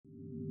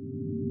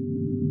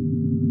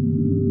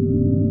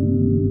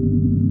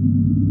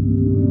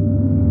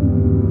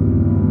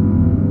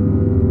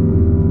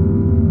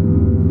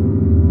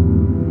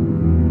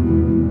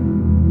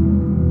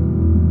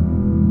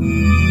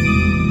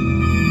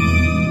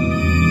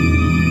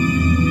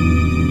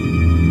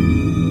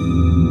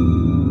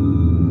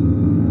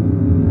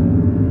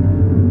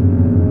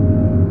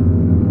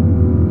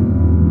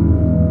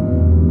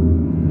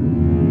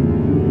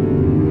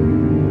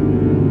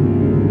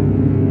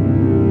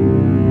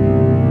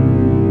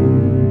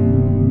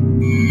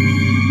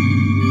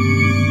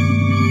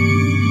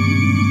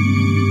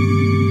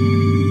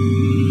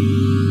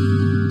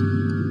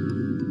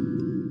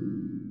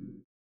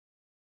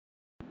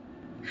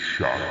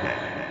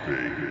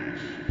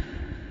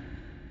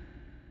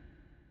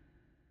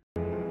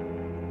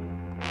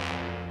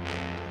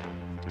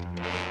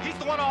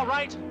one all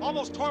right.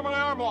 Almost tore my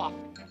arm off.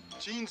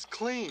 Gene's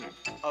clean.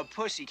 A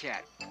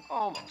pussycat.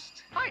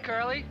 Almost. Hi,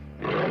 Curly.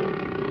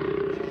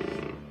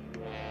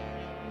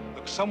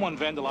 Look, someone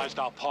vandalized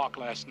our park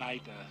last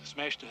night,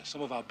 smashed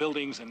some of our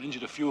buildings and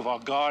injured a few of our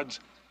guards.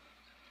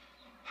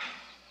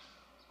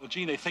 Well,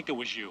 Gene, they think it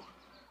was you.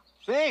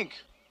 Think.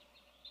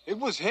 It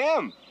was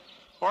him.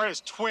 Or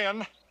his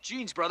twin.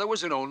 Gene's brother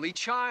was an only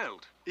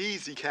child.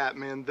 Easy,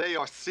 Catman. They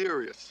are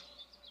serious.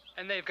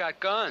 And they've got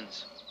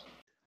guns.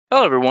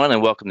 Hello, everyone,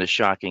 and welcome to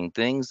Shocking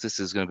Things. This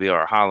is going to be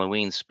our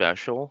Halloween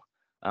special.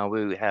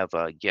 We have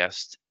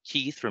guest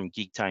Keith from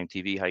Geek Time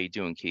TV. How you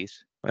doing, Keith?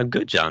 I'm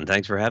good, John.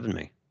 Thanks for having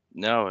me.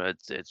 No,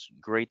 it's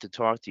great to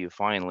talk to you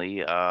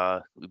finally.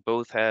 We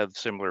both have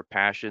similar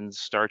passions.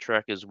 Star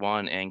Trek is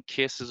one, and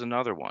Kiss is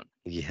another one.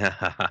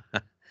 Yeah,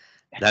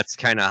 that's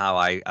kind of how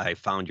I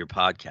found your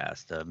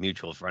podcast. A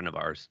mutual friend of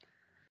ours,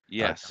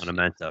 Yes.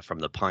 Fonamenta from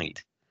The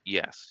Pint,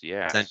 Yes.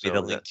 Yeah. sent me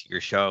the link to your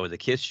show, the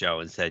Kiss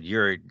show, and said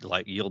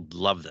you'll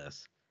love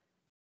this.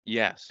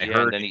 Yes. I Yeah.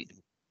 heard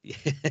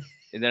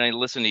And then I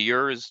listened to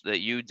yours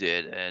that you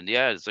did, and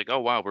yeah, it's like, oh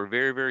wow, we're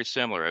very, very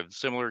similar. I have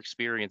similar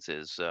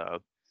experiences.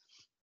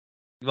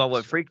 Well,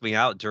 what freaked me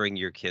out during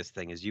your Kiss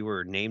thing is you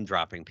were name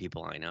dropping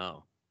people I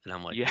know, and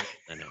I'm like, Yeah.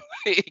 I know.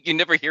 You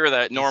never hear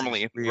that This is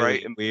normally, really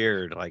right?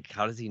 Weird. Like,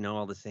 how does he know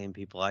all the same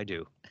people I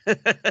do?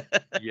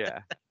 Yeah.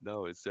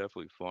 No, it's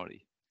definitely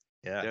funny.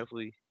 Yeah.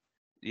 Definitely.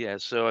 Yeah,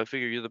 so I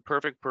figure you're the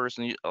perfect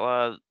person.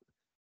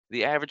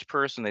 The average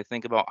person, they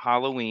think about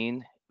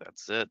Halloween.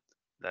 That's it.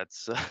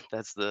 That's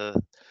that's the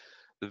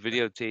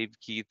videotape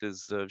Keith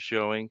is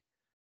showing.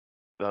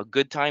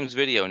 Good Times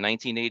Video,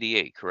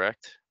 1988,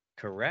 correct?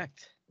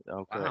 Correct.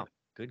 Okay. Wow.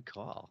 Good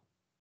call.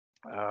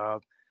 A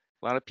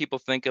lot of people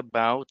think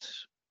about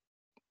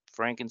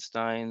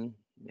Frankenstein,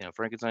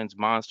 Frankenstein's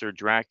monster,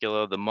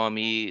 Dracula, the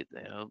Mummy,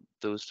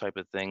 those type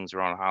of things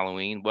are on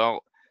Halloween.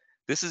 Well,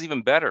 this is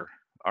even better,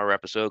 our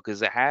episode,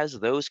 because it has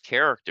those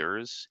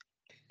characters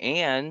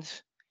and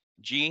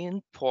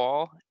Gene,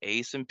 Paul,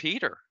 Ace, and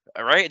Peter.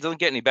 All right, it doesn't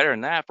get any better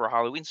than that for a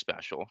Halloween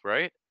special,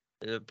 right?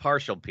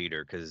 Partial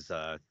Peter, because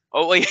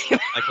Oh wait,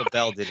 Michael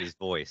Bell did his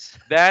voice.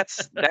 that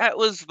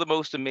was the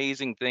most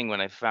amazing thing when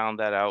I found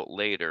that out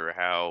later.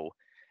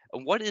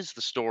 What is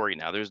the story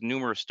now? There's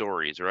numerous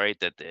stories, right?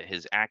 That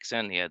his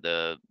accent, he had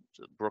the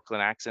Brooklyn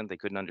accent. They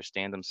couldn't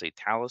understand him say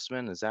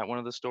talisman. Is that one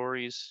of the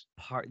stories?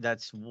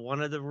 That's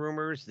one of the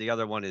rumors. The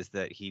other one is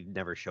that he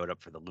never showed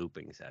up for the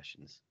looping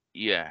sessions.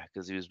 Yeah,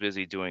 because he was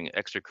busy doing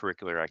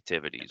extracurricular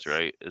activities, Yes.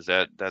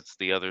 right? That's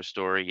the other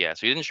story? Yeah,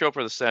 so he didn't show up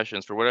for the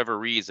sessions for whatever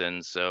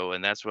reason.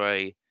 And that's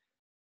why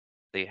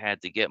they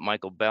had to get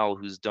Michael Bell,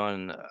 who's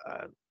done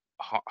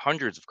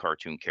hundreds of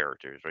cartoon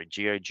characters, right?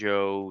 G.I.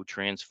 Joe,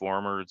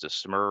 Transformers, the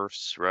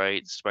Smurfs,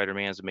 right?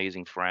 Spider-Man's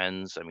Amazing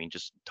Friends. I mean,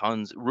 just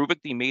tons. Rubik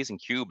the Amazing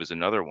Cube is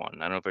another one.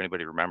 I don't know if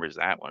anybody remembers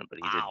that one, but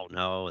he did. Wow,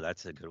 no,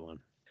 that's a good one.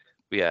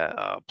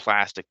 Yeah,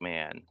 Plastic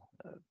Man,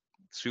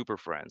 Super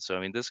Friends. So I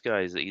mean, this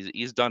guy's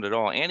he's done it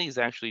all, and he's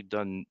actually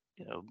done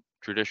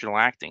traditional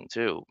acting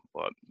too.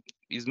 But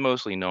he's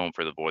mostly known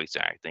for the voice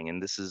acting,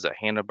 and this is a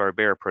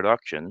Hanna-Barbera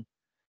production.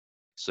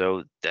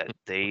 So that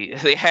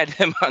they had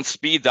him on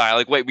speed dial.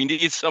 Like, wait, we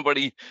need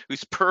somebody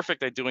who's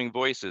perfect at doing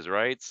voices,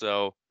 right?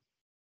 So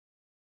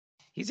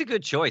He's a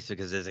good choice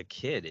because as a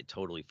kid, it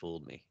totally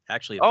fooled me.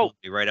 Actually, it Oh. fooled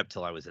me right up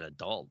till I was an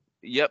adult.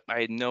 Yep,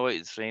 I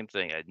had same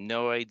thing. I had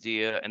no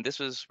idea. And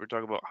we're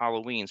talking about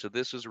Halloween. So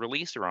this was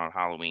released around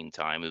Halloween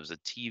time. It was a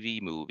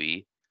TV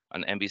movie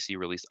on NBC,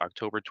 released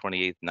October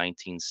 28th,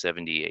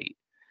 1978.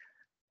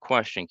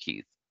 Question,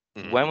 Keith.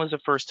 Mhm. When was the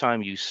first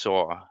time you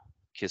saw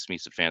Kiss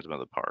Meets the Phantom of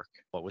the Park?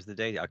 What was the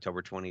date?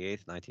 October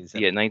 28th,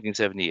 1970. Yeah,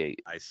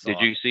 1978. I saw. Did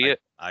you see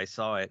it? I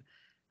saw it.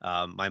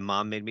 My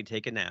mom made me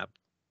take a nap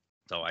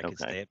so I could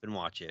Okay. stay up and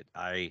watch it.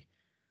 I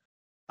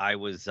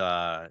was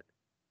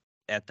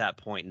at that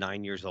point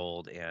 9 years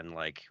old, and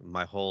like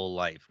my whole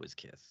life was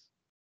Kiss,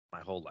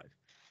 my whole life,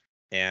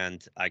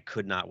 and I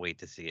could not wait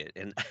to see it.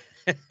 And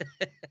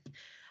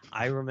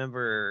I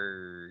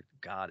remember,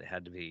 God, it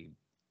had to be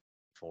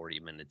 40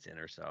 minutes in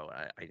or so.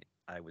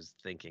 I was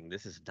thinking,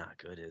 this is not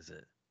good, is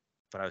it?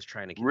 But I was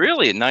trying to convince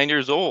Really? At 9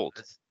 years old?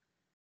 myself.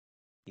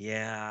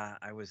 Yeah,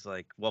 I was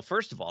like, well,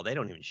 first of all, they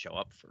don't even show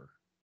up for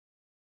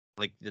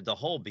like the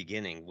whole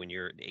beginning when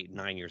you're 8,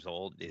 9 years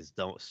old is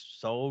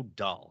so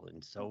dull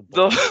and so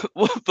boring.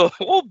 The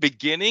whole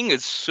beginning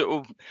is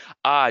so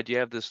odd. You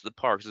have the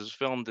parks. This is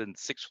filmed in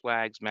Six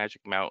Flags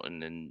Magic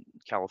Mountain in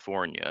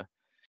California,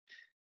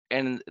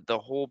 and the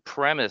whole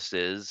premise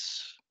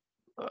is,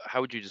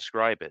 how would you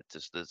describe it?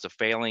 Just it's a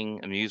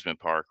failing amusement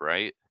park,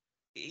 right?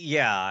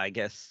 Yeah, I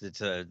guess it's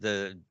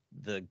the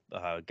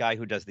guy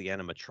who does the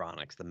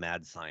animatronics, the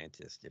mad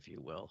scientist, if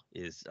you will,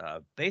 is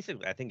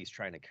basically, I think he's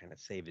trying to kind of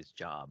save his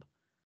job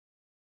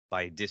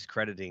by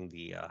discrediting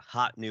the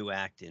hot new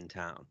act in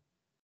town.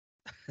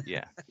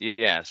 Yeah,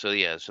 yeah. So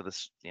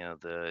this,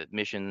 the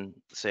admission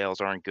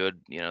sales aren't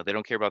good. They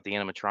don't care about the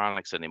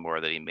animatronics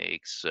anymore that he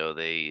makes. So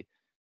the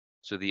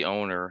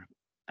owner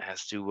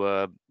has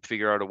to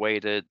figure out a way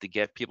to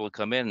get people to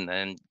come in.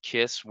 And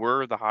Kiss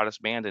were the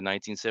hottest band in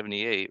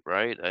 1978,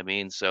 right? I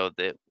mean, so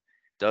that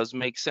does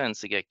make sense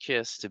to get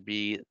Kiss to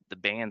be the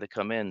band to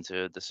come in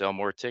to sell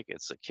more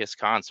tickets, a Kiss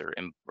concert,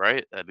 and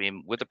right? I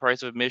mean, with the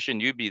price of admission,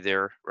 you'd be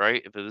there,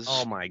 right? If it Oh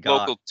was my god.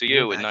 local to Can you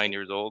you at 9 imagine?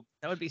 years old.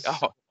 That would be Oh,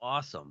 so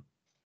awesome.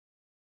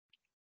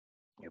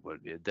 it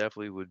would be. It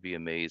definitely would be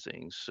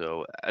amazing.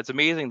 So it's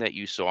amazing that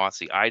you saw it.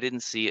 See, I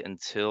didn't see it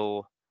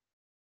until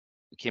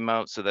it came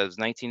out. So that was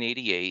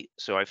 1988.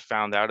 So I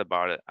found out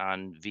about it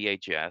on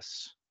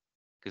VHS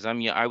because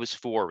I was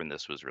 4 when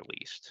this was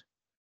released.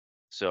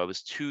 So I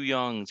was too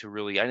young to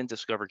really. I didn't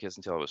discover Kiss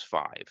until I was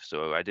 5.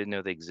 So I didn't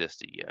know they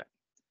existed yet.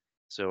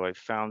 So I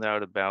found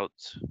out about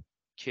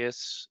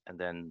Kiss, and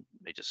then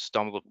I just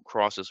stumbled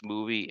across this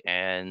movie,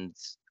 and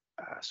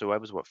so I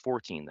was what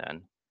 14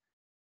 then.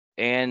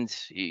 And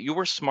you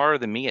were smarter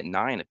than me at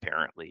 9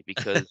 apparently,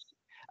 because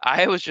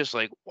I was just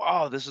like,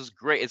 "Wow, this is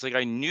great." It's like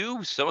I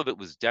knew some of it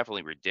was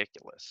definitely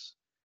ridiculous,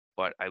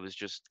 but I was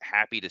just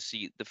happy to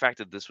see the fact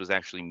that this was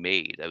actually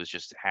made. I was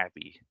just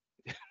happy.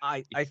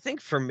 I think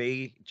for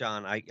me,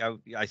 John,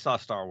 I saw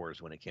Star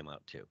Wars when it came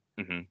out too,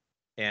 Hmm.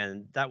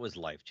 and that was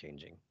life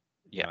changing.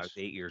 You know, I was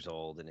Yes. 8 years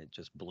old, and it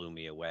just blew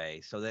me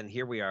away. So then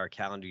here we are, a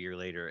calendar year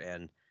later,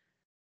 and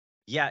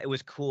yeah, it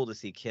was cool to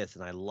see Kiss,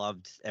 and I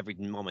loved every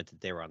moment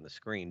that they were on the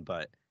screen.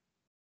 But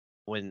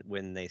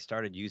when they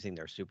started using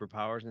their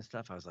superpowers and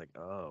stuff, I was like,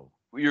 oh,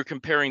 You're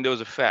comparing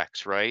those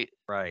effects, right?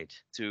 right.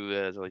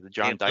 To like the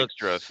John It looked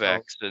Dykstra so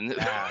effects, and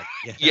bad.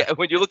 Yeah. yeah,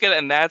 when you look at it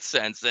in that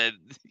sense, then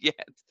yeah,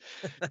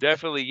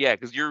 definitely, yeah,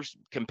 because you're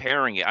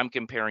comparing it. I'm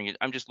comparing it.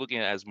 I'm just looking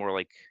at it as more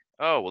like,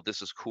 oh, well,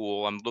 this is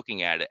cool. I'm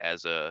looking at it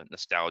as a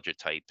nostalgia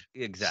type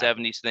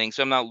Exactly. 70s thing.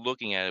 So I'm not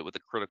looking at it with a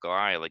critical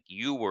eye like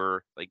you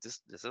were. Like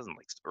this isn't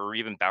like, or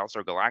even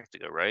Battlestar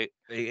Galactica, right?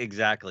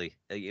 Exactly.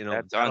 You know,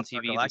 That's on Battlestar TV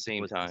at the Galactica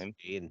same was on time.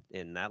 TV,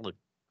 and that looked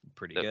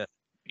pretty That good.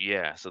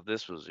 yeah. So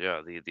this was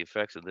the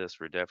effects of this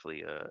were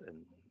definitely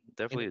And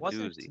definitely it a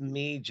wasn't to doozy.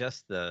 me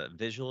just the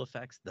visual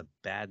effects, the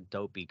bad,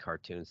 dopey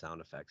cartoon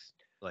sound effects.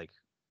 Like,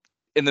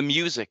 And the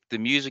music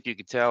you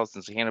could tell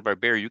since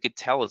Hanna-Barbera, you could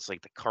tell it's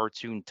like the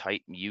cartoon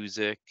type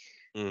music.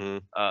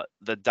 mhm.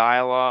 The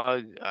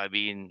dialogue, I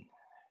mean,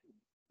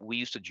 we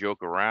used to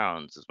joke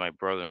around as my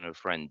brother and a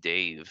friend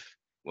Dave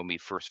when we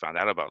first found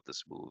out about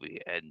this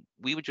movie, and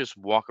we would just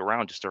walk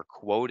around, just start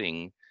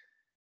quoting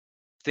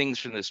things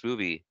from this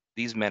movie.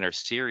 These men are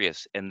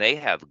serious and they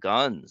have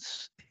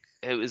guns.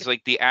 It was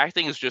like the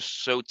acting is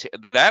just so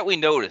that we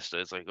noticed.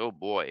 It's like, oh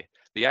boy,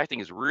 the acting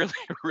is really,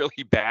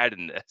 really bad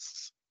in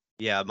this.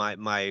 Yeah,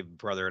 my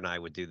brother and I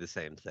would do the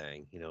same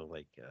thing. You know,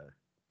 like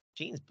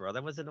Gene's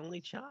brother was an only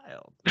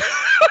child.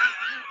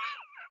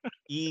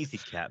 Easy,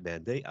 cat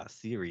man. They are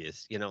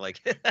serious. You know,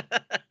 like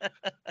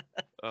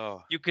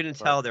Oh, you couldn't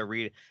but tell they're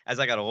reading. As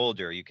I got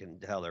older, you can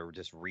tell they're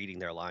just reading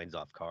their lines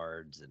off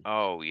cards, and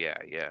oh yeah,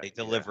 yeah, they yeah.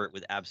 deliver it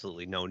with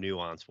absolutely no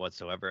nuance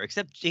whatsoever.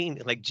 Except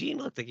Gene, like Gene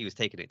looked like he was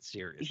taking it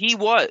serious. He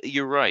was,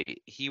 you're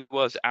right. He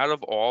was out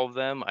of all of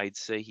them, I'd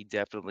say he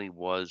definitely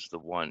was the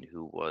one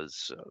who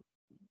was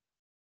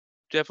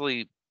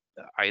definitely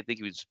I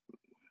think he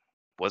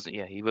wasn't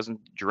yeah, he wasn't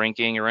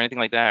drinking or anything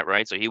like that,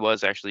 right? So he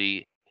was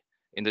actually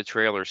in the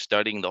trailer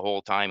studying the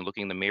whole time,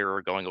 looking in the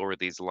mirror, going over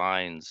these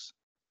lines.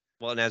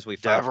 Well, and as we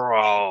found,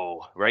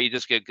 Devereaux, right? You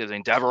just get because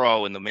in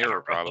Devereaux in the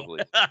mirror, Devereaux. probably.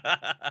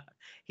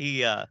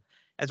 He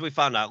as we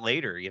found out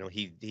later, you know,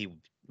 he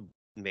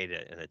made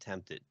an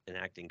attempt at an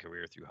acting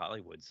career through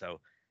Hollywood.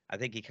 So I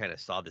think he kind of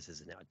saw this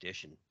as an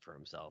audition for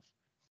himself.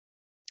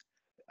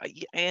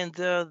 And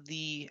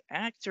the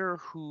actor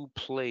who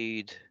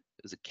played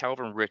is it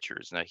Calvin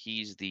Richards? Now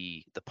he's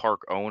the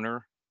park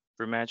owner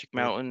for Magic Mhm.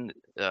 Mountain.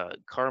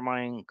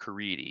 Carmine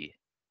Caridi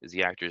is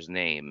the actor's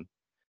name.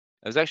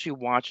 I was actually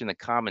watching the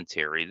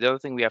commentary. The other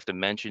thing we have to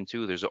mention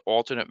too, there's an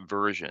alternate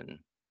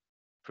version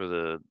for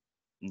the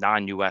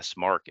non-US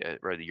market,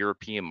 or the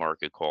European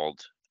market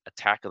called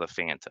Attack of the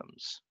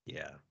Phantoms.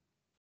 Yeah.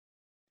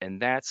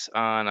 And that's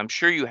on, I'm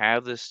sure you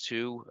have this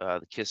too,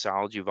 the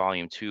Kissology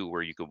Volume 2,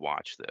 where you could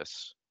watch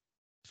this.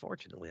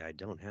 Fortunately, I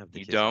don't have the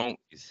You Kiss don't?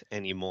 Allergies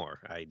anymore.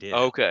 I did.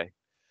 Okay.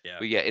 Yeah.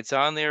 But yeah, it's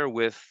on there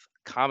with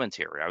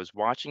commentary. I was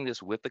watching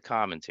this with the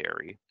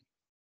commentary,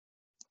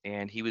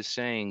 and he was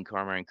saying,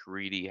 Carmine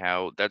Caridi,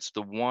 how that's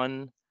the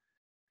one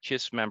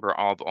Kiss member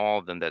of all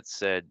of them that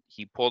said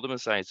he pulled him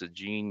aside and said,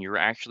 Gene, you're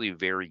actually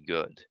very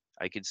good.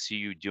 I could see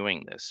you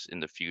doing this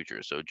in the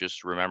future. So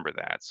just remember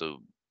that. So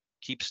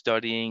keep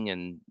studying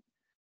and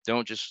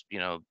don't just,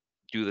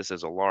 do this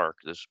as a lark.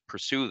 Just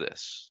pursue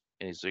this.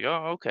 And he's like,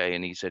 oh, okay.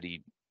 And he said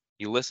he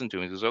listened to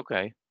him. He goes,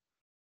 okay.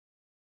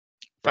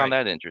 Found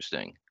Right. that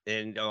interesting.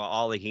 And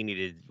all that he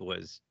needed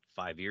was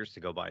 5 years to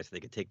go by so they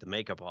could take the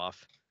makeup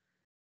off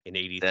in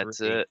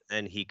That's '83, it.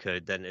 and he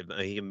could then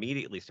he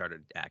immediately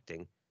started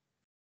acting,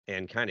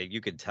 and kind of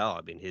you could tell.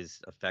 I mean, his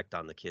effect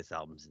on the Kiss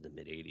albums in the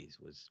mid '80s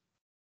was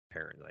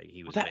apparent. Like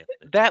he Well, was that nailing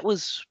it. that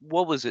was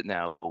what was it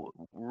now?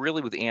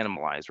 Really with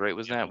Animalize, right?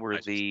 Wasn't that where Animalize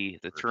was the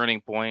first.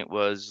 turning point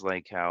was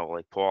like how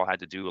like Paul had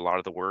to do a lot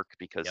of the work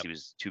because Yep. he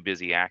was too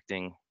busy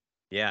acting?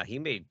 Yeah, he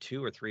made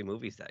 2 or 3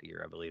 movies that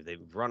year, I believe. They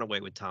Runaway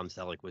with Tom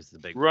Selleck was the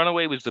big one.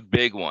 Runaway was the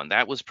big one.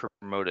 That was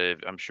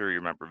promoted, I'm sure you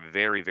remember,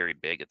 very, very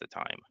big at the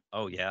time.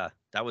 Oh yeah,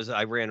 that was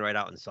I ran right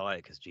out and saw it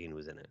because Gene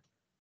was in it,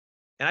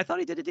 and I thought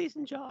he did a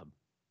decent job.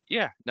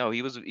 Yeah, no,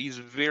 he's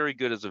very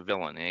good as a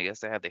villain. And I guess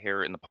they had the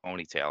hair in the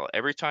ponytail.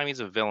 Every time he's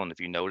a villain,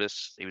 if you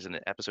notice, he was in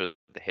the episode of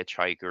The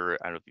Hitchhiker.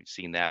 I don't know if you've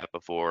seen that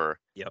before.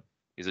 Yep.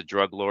 He's a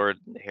drug lord,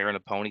 hair in a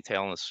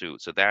ponytail and a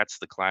suit. So that's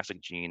the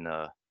classic Gene,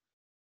 the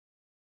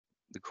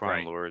crime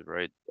Right. lord,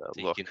 right?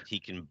 So Look. he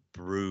can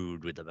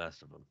brood with the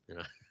best of them, you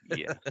know.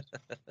 Yeah.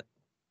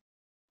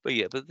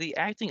 But the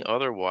acting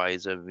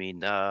otherwise, I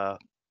mean,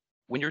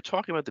 when you're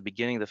talking about the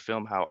beginning of the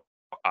film, how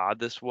odd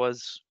this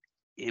was,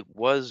 it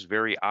was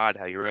very odd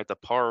how you're at the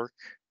park.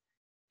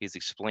 He's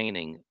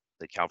explaining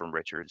to Calvin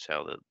Richards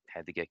how they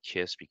had to get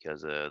kissed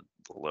because of the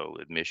low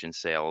admission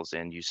sales,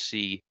 and you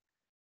see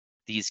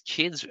these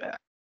kids.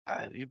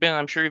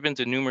 I'm sure you've been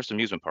to numerous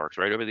amusement parks,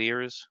 right, over the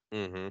years.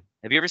 Mm-hmm.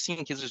 Have you ever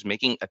seen kids just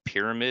making a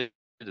pyramid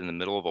in the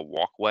middle of a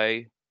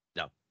walkway?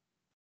 No.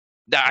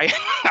 I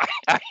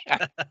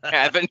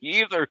haven't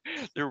either.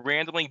 They're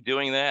randomly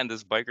doing that, and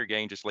this biker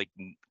gang just like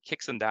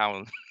kicks them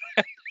down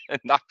and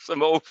knocks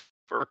them over,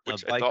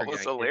 which I thought biker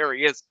was gang,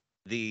 hilarious.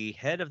 The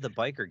head of the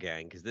biker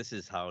gang, because this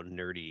is how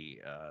nerdy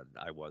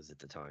I was at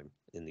the time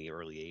in the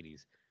early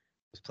 '80s,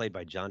 was played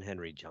by John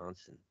Henry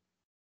Johnson,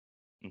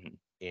 Mhm.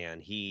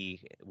 and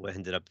he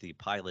ended up the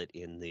pilot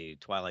in the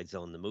Twilight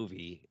Zone, the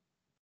movie,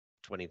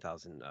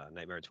 20,000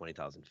 Nightmare at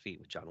 20,000 Feet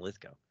with John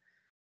Lithgow.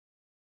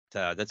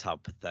 That's how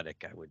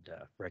pathetic I would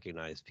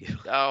recognize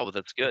people. Oh,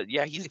 that's good.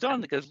 Yeah, he's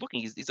done because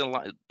looking, he's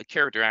a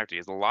character actor. He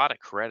has a lot of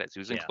credits. He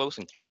was in Yeah. Close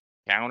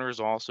Encounters,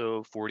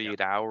 also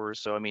 48 Hours.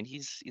 So I mean,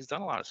 he's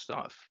done a lot of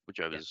stuff, which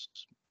I was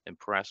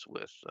impressed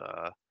with.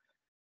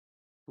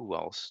 Who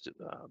else?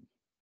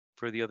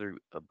 For the other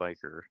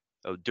biker,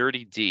 oh,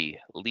 Dirty D,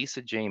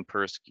 Lisa Jane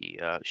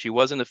Persky. She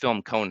was in the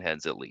film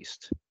Coneheads, at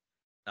least.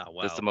 Oh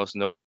wow. That's the most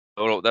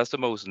notable. That's the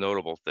most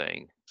notable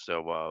thing.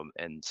 So,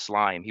 and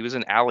Slime, he was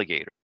an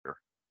alligator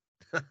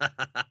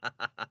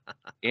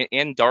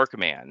in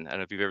Darkman. I don't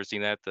know if you've ever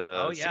seen that, the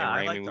Oh, yeah, Sam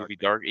I Raimi like movie Darkman.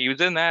 Dark. He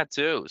was in that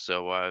too.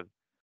 So,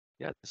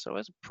 yeah. So I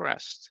was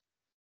impressed.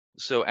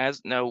 So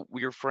as now, were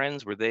your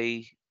friends, were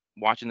they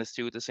watching this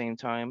too at the same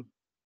time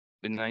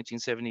in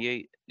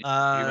 1978? Do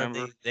you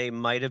remember? They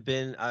might have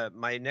been.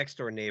 My next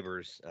door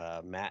neighbors,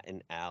 Matt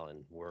and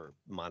Alan, were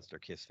Monster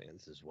Kiss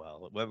fans as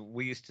well.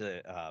 We used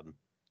to.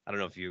 I don't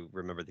know if you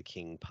remember the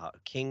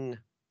King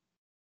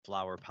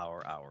Flower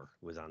Power Hour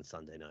was on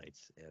Sunday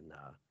nights, and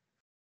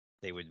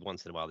they would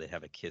once in a while they'd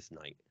have a Kiss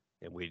night,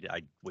 and we'd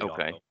all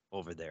Okay. go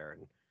over there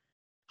and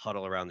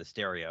huddle around the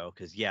stereo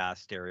because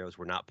stereos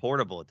were not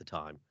portable at the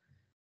time.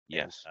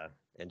 Yes.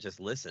 And just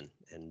listen.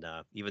 And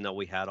even though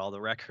we had all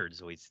the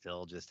records, we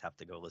still just have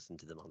to go listen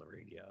to them on the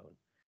radio.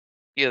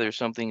 Yeah, there's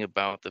something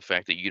about the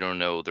fact that you don't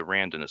know the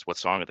randomness. What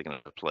song are they going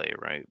to play,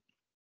 right?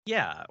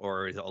 Yeah,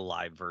 or a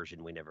live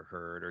version we never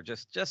heard, or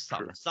just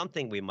Sure.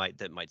 something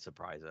that might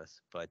surprise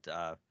us. But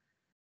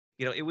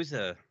it was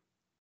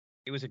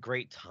a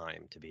great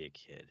time to be a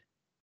kid.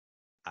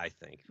 I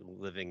think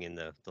living in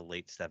the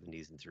late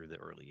 '70s and through the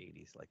early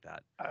 '80s like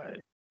that.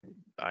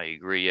 I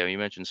agree. Yeah, you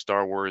mentioned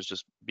Star Wars,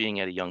 just being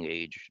at a young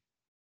age,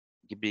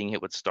 being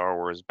hit with Star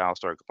Wars,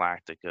 Battlestar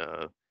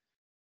Galactica.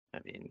 I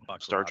mean,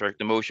 Buck Star Trek: Rogers.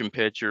 The Motion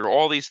Picture,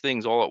 all these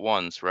things all at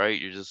once, right?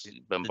 You're just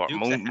The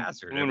Dukes of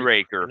Hazzard every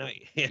Moonraker.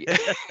 night.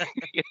 Yeah.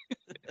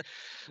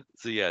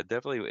 So yeah,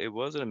 definitely, it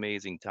was an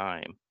amazing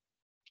time.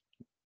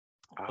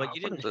 But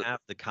you What didn't is it? have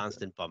the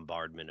constant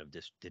bombardment of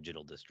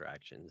digital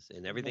distractions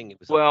and everything. It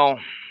was Well,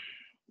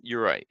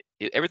 you're right.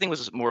 Everything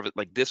was more of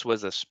like this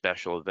was a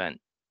special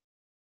event.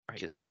 Right.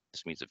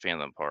 Kiss Meets at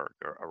Phantom Park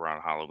or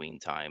around Halloween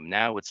time.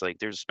 Now it's like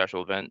there's a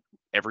special event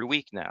every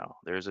week now.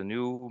 There's a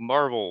new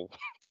Marvel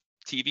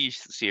TV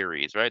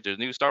series, right? There's a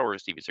new Star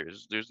Wars TV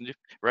series.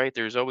 Right?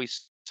 There's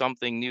always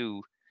something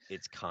new.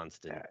 It's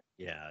constant.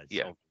 It's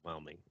yeah.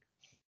 overwhelming.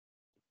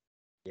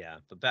 Yeah,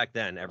 but back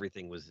then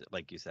everything was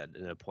like you said,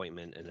 an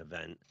appointment, an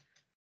event.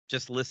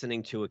 Just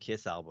listening to a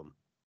Kiss album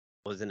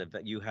was an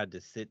event. You had to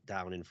sit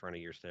down in front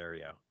of your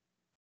stereo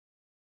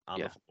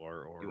on the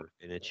floor or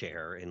in a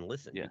chair and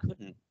listen. Yeah. You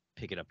couldn't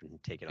pick it up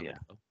and take it on the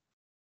go.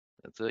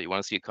 That's it. You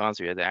want to see a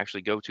concert, you had to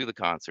actually go to the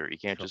concert. You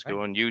can't That's just right.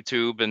 go on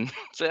YouTube and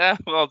say,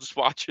 well, I'll just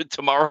watch it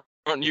tomorrow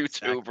on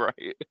YouTube,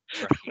 right?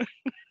 Right.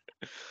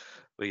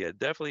 But yeah,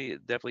 definitely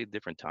a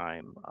different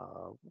time.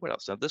 What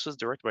else? Now, this was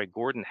directed by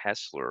Gordon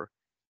Hessler.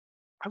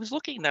 I was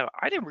looking now.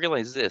 I didn't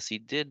realize this. He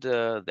did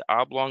the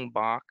Oblong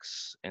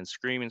Box and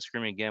Scream and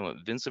Scream Again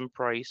with Vincent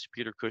Price,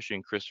 Peter Cushing,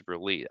 and Christopher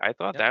Lee. I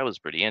thought that was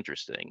pretty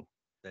interesting.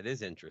 That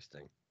is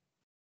interesting.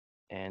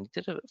 And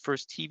he did for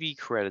his TV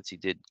credits, he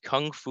did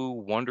Kung Fu,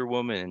 Wonder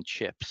Woman, and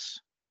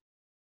Chips.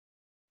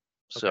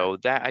 So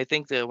that I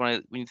think that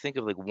when you think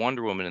of like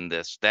Wonder Woman in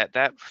this,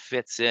 that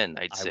fits in,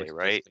 I'd say, I was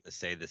right? just gonna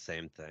say the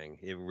same thing.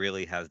 It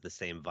really has the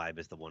same vibe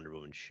as the Wonder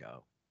Woman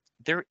show.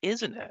 There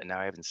isn't. Now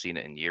I haven't seen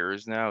it in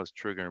years. Now it's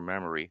triggering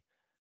memory.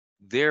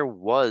 there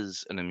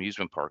was an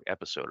amusement park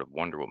episode of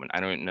Wonder Woman. I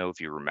don't know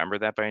if you remember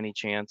that by any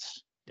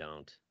chance.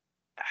 Don't.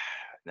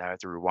 Now I have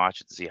to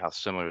rewatch it to see how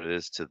similar it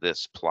is to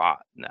this plot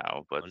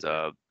now.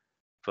 Wonder.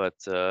 But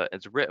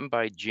it's written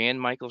by Jan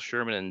Michael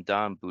Sherman and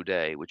Don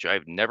Boudet, which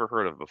I've never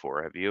heard of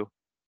before. Have you?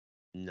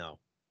 No.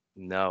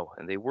 No.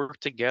 And they work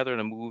together in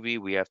a movie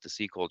we have to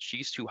see called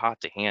She's Too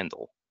Hot to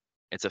Handle.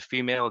 It's a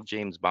female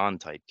James Bond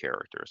type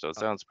character, so it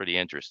sounds pretty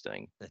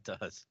interesting. It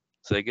does.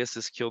 So I guess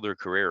this killed her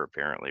career,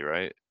 apparently,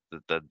 right?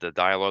 The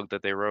dialogue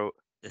that they wrote.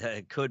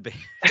 It could be.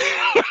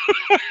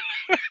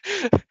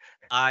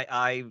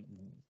 I'd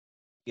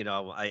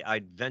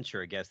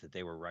venture a guess that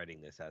they were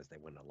writing this as they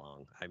went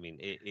along. I mean,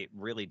 it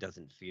really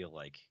doesn't feel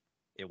like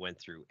it went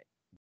through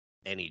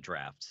any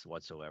drafts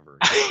whatsoever.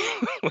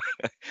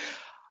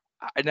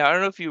 Now I don't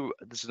know if you.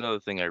 This is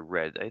another thing I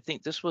read. I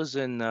think this was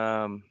in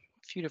a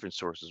few different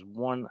sources.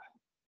 One,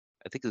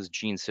 I think it was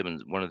Gene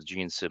Simmons, one of the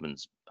Gene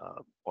Simmons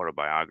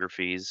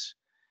autobiographies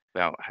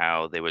about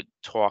how they would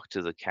talk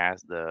to the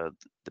cast, the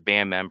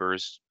band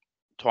members,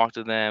 talk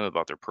to them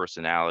about their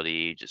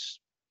personality, just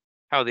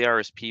how they are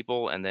as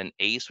people, and then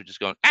Ace would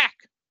just go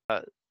act.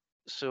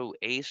 So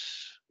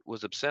Ace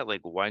was upset,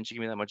 like, why didn't you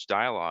give me that much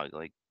dialogue?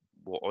 Like,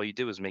 well, all you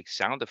did was make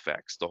sound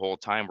effects the whole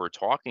time we're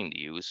talking to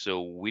you,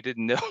 so we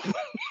didn't know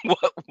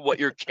what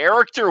your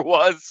character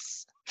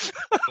was.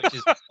 Which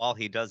is all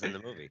he does in the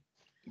movie.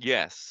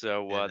 Yes,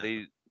 so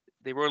And,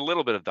 they wrote a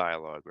little bit of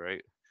dialogue,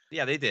 right?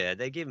 Yeah, they did.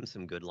 They gave him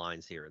some good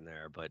lines here and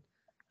there, but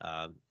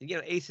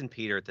Ace and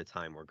Peter at the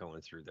time were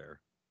going through their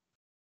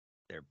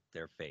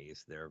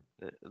phase. They're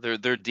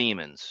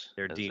demons.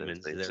 They're as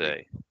demons. they They're-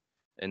 say,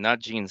 and not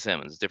Gene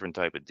Simmons, different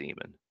type of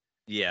demon.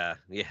 Yeah,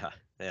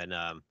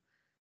 and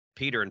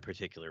Peter in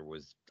particular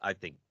was, I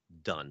think,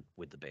 done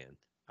with the band.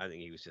 I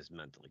think he was just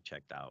mentally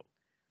checked out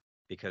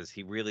because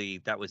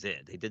that was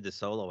it. They did the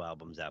solo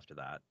albums after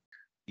that.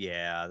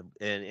 Yeah,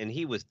 and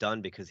he was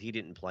done because he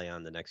didn't play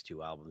on the next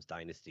two albums,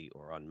 Dynasty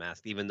or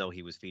Unmasked, even though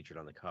he was featured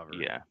on the cover.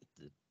 Yeah.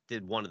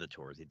 Did one of the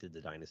tours. He did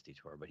the Dynasty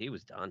tour, but he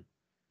was done.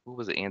 Who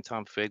was it?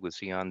 Anton Fig? Was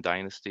he on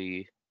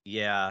Dynasty?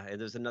 Yeah, and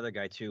there's another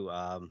guy too.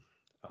 Oh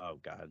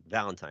God,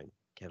 Valentine.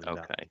 Kevin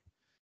Valentine. Okay.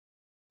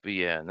 But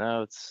yeah,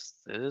 no,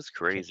 it is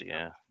crazy.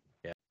 Yeah.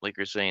 Yeah. Like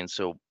you're saying,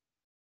 so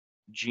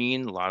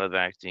Gene, a lot of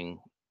acting,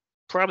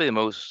 probably the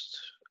most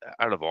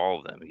out of all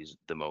of them. He's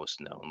the most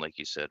known, like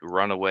you said.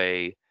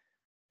 Runaway,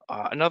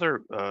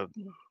 another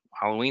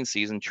Halloween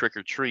season, Trick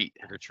or Treat.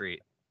 Trick or Treat.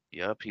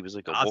 Yep, he was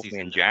like a Ozzy's in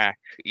Wolfman that. Jack.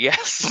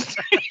 Yes,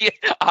 yeah,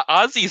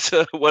 Ozzy's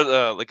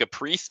like a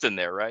priest in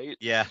there, right?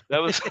 Yeah, That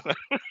was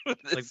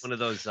like one of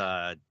those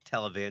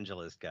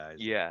televangelist guys.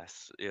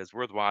 Yes, it's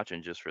worth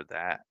watching just for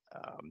that.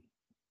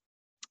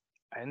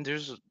 And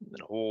there's a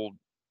whole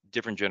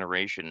different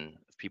generation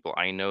of people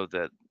I know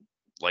that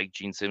like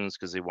Gene Simmons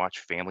because they watch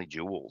Family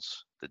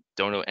Jewels, that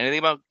don't know anything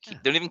about,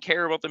 don't even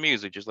care about the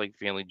music, just like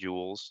Family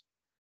Jewels.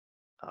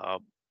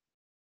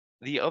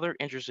 The other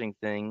interesting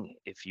thing,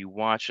 if you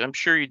watch, I'm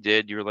sure you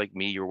did, you're like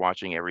me, you're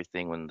watching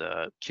everything when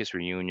the Kiss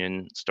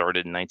reunion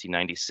started in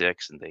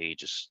 1996 and they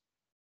just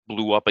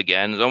blew up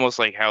again. It's almost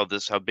like how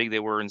big they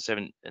were in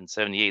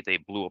 78, they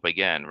blew up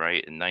again,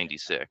 right? In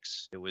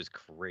 96. It was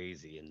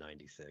crazy in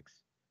 '96,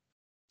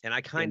 and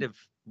I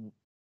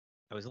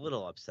was a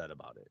little upset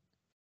about it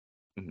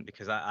Mhm.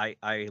 because I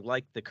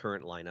liked the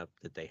current lineup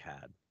that they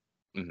had,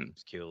 Mhm.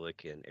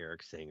 Kulik and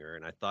Eric Singer,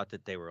 and I thought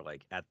that they were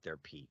like at their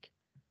peak.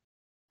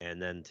 And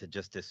then to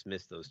just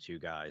dismiss those two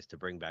guys to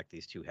bring back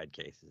these two head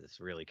cases, it's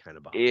really kind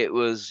of bothersome. It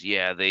was,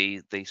 yeah,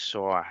 they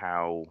saw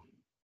how,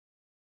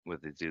 what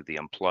they do, the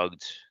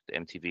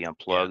MTV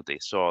Unplugged, they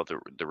saw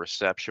the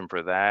reception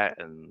for that,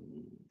 and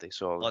they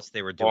saw Plus,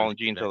 they were Paul doing and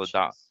Gene till the dot.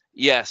 conventions.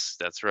 Yes,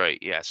 that's right.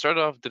 Yeah,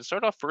 did it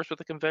start off first with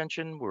the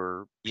convention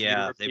where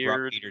Yeah, Peter they brought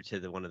appeared?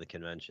 Peter to one of the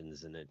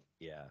conventions, and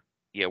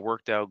Yeah,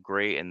 worked out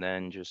great, and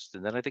then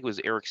I think it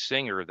was Eric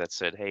Singer that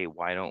said, "Hey,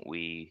 why don't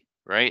we?"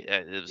 Right?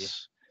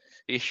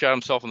 He shot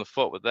himself in the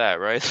foot with that,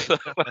 right?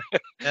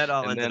 that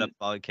all And ended then- up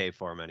okay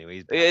for him anyway.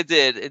 He's back. It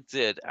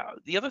did.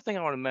 The other thing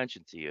I want to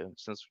mention to you,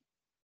 since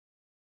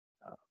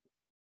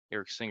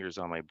Eric Singer's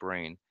on my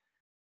brain,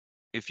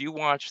 if you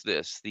watch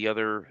this, the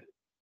other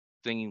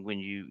thing, when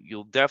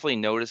you'll definitely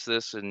notice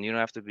this, and you don't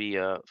have to be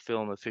a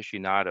film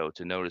aficionado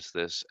to notice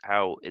this,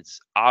 how it's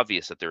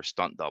obvious that they're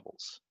stunt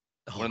doubles.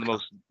 Oh, One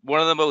God.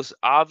 of the most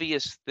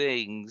obvious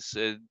things.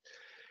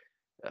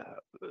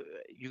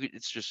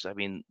 It's just, I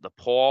mean, the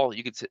Paul,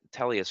 you could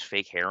tell he has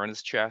fake hair on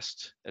his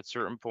chest at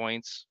certain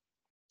points.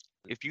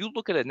 If you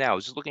look at it now, I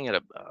was just looking at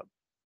a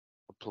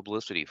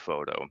publicity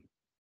photo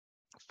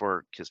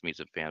for Kiss Meets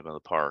a Phantom of the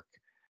Park,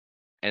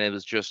 and it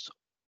was just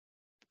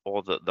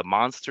all the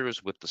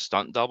monsters with the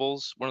stunt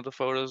doubles. One of the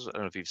photos. I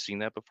don't know if you've seen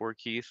that before,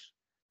 Keith.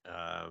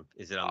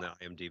 Is it on the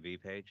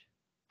IMDb page?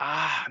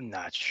 I'm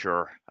not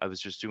sure. I was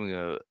just doing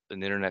an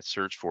internet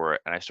search for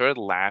it, and I started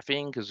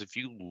laughing because if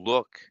you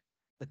look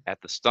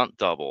at the stunt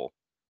double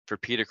for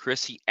Peter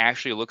Criss, he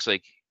actually looks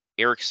like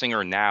Eric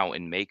Singer now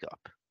in makeup.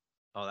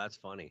 Oh, that's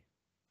funny.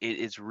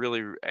 It's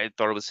really, I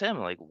thought it was him.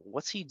 Like,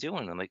 what's he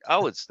doing? I'm like,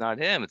 oh, it's not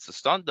him. It's the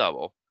stunt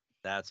double.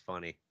 That's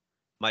funny.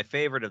 My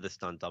favorite of the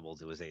stunt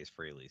doubles, it was Ace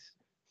Frehley's.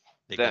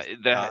 That Because the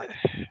that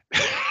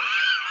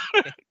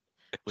guy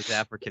was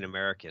African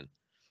American,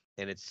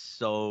 and it's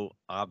so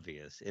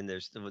obvious. And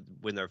there's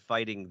when they're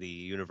fighting the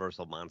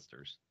Universal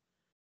monsters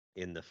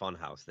in the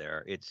funhouse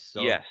there, it's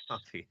so yes.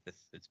 obvious.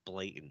 It's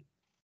blatant.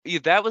 Yeah,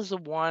 that was the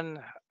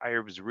one I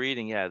was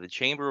reading. Yeah, the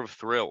Chamber of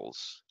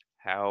Thrills.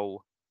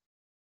 How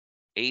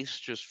Ace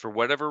just for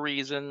whatever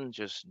reason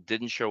just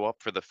didn't show up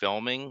for the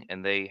filming,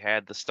 and they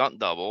had the stunt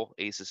double,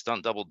 Ace's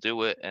stunt double,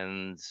 do it,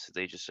 and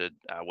they just said,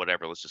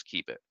 whatever, let's just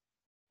keep it.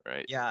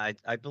 Right. Yeah,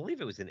 I believe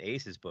it was in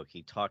Ace's book.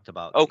 He talked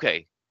about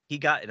Okay. he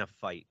got in a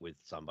fight with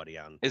somebody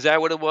Is that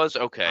what it was?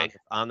 Okay.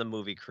 on the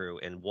movie crew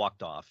and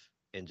walked off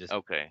and just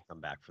Okay. come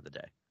back for the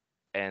day.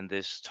 And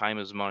this time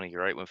is money,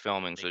 right? When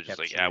filming, They so just kept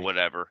like, shooting.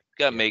 whatever.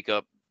 Got Yeah.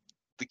 makeup.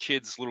 The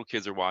little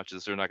kids are watching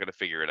this. They're not gonna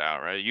figure it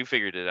out, right? You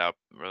figured it out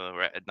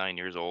at 9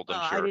 years old, I'm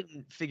I sure.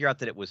 didn't figure out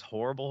that it was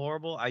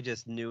horrible. I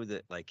just knew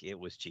that like it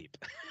was cheap.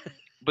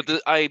 But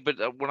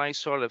when I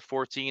saw it at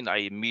 14, I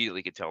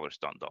immediately could tell they're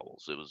stunt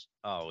doubles. It was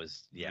Oh, it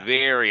was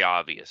very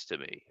obvious to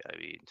me. I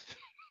mean,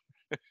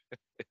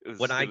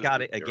 when I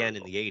got it just again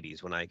in terrible. the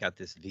 80s, when I got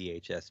this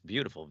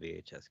beautiful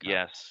VHS copy.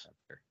 Yes.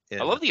 I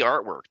And love the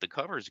artwork. The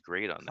cover is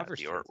great on that. cover's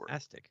The artwork.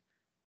 fantastic.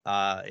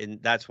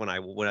 And that's when I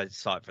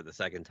saw it for the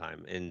second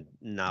time. And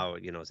now,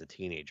 as a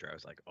teenager, I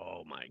was like,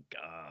 oh my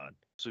God.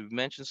 So you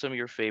mentioned some of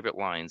your favorite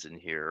lines in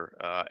here.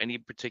 Any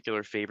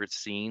particular favorite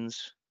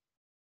scenes?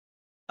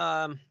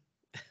 Well,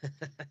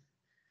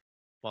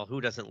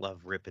 who doesn't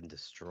love Rip and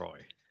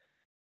Destroy?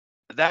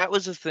 That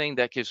was the thing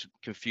that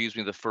confused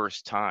me the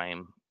first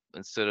time.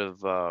 Instead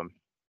of Hotter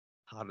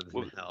than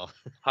Well, hell.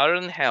 Hotter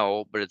Than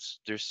Hell, but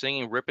they're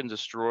singing Rip and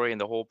Destroy, and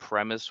the whole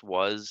premise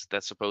was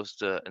that's supposed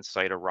to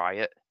incite a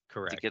riot.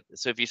 Correct.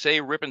 So if you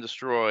say Rip and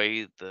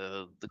Destroy,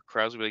 the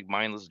crowds will be like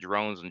mindless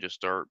drones and just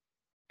start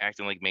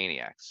acting like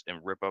maniacs and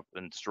rip up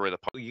and destroy the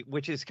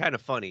Which is kind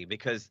of funny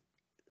because,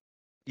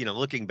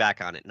 looking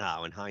back on it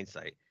now in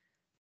hindsight,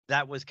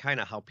 that was kind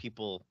of how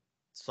people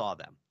saw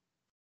them.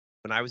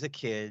 When I was a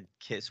kid,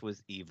 Kiss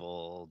was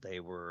evil. They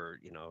were,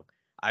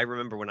 I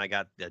remember when I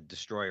got the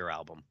Destroyer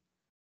album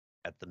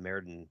at the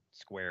Meriden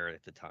Square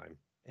at the time,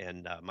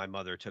 and my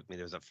mother took me.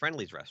 There was a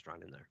Friendly's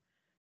restaurant in there,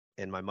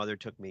 and my mother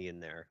took me in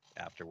there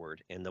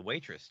afterward, and the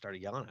waitress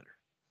started yelling at her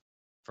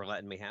for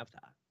letting me have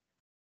that.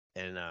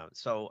 And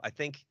so I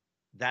think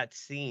that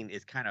scene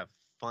is kind of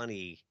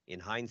funny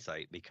in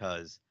hindsight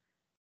because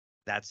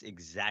that's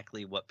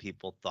exactly what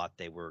people thought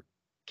they were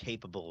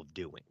capable of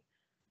doing.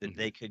 That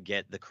they could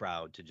get the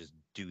crowd to just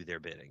do their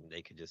bidding.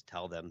 They could just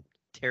tell them,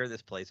 tear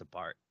this place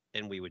apart,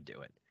 and we would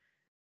do it.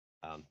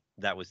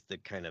 That was the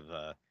kind of,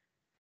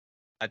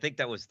 I think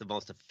that was the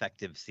most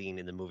effective scene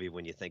in the movie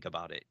when you think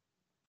about it,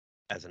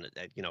 as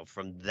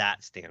from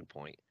that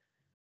standpoint.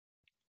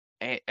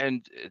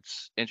 And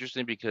it's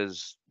interesting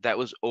because that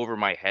was over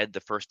my head the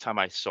first time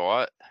I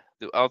saw it.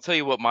 I'll tell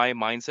you what my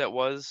mindset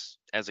was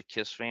as a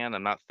Kiss fan.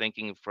 I'm not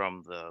thinking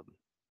from the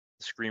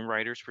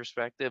screenwriter's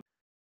perspective.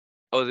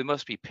 Oh, they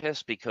must be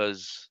pissed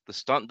because the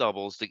stunt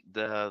doubles,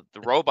 the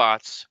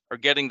robots are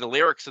getting the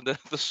lyrics of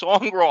the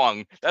song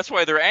wrong. That's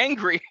why they're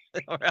angry.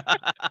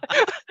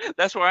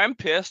 That's why I'm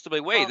pissed. I'm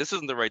like, wait, this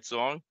isn't the right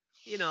song.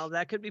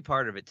 That could be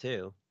part of it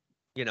too.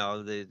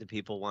 The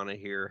people want to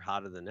hear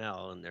Hotter Than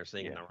Hell and they're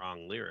singing the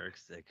wrong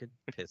lyrics. They could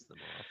piss them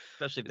off,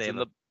 especially if they have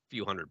a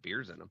few hundred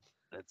beers in them.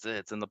 That's it.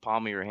 It's in the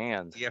palm of your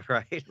hand. Yeah,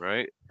 right.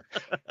 Right.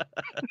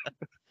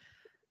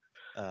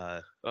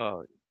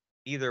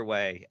 Either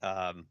way,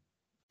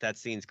 that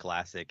scene's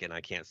classic, and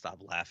I can't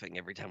stop laughing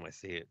every time I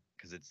see it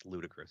because it's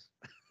ludicrous.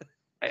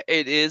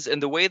 It is,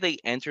 and the way they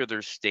enter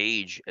their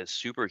stage as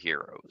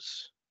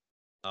superheroes.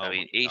 I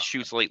mean, Ace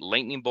shoots like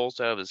lightning bolts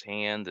out of his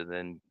hand, and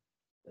then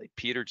like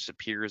Peter just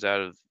appears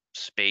out of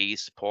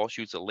space. Paul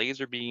shoots a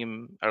laser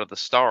beam out of the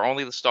star,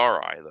 only the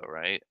star eye though,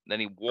 right? Then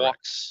he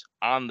walks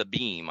on the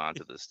beam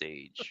onto the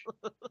stage.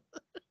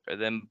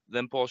 And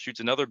then Paul shoots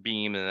another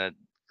beam, and that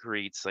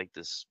creates like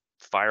this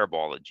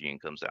fireball that Gene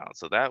comes out.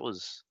 So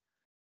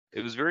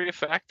it was very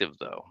effective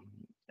though.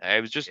 I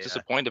was just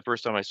disappointed the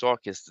first time I saw it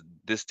because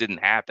this didn't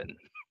happen.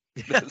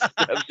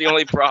 That's the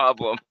only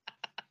problem.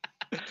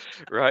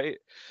 Right?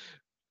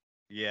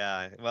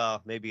 Yeah.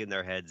 Well, maybe in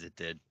their heads it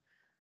did.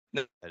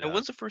 And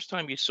when's the first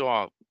time you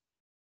saw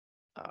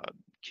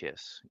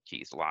Kiss,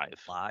 Keith, live?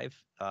 Live?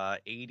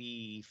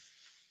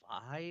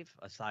 85,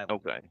 Asylum.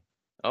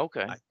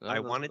 Okay. I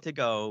wanted to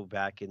go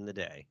back in the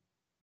day,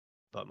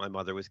 but my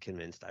mother was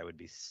convinced I would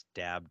be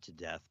stabbed to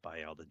death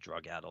by all the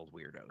drug-addled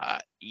weirdos.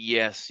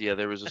 Yes,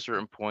 there was a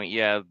certain point.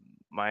 Yeah,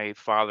 my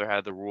father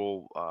had the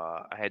rule.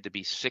 I had to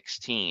be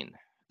 16.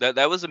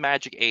 That was a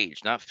magic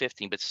age, not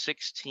 15, but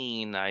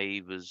 16. I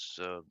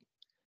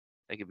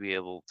could be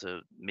able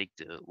to make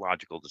the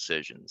logical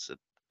decisions.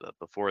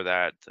 Before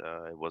that,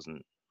 I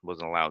wasn't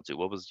allowed to.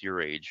 What was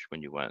your age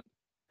when you went?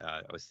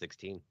 I was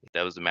 16.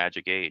 That was the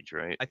magic age,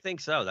 right? I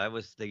think so. That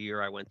was the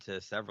year I went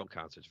to several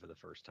concerts for the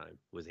first time.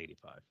 Was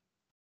 85.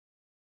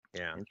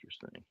 Yeah.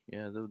 Interesting.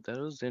 Yeah, that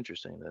was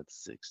interesting. That's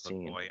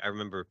 16. Boy, I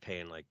remember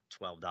paying like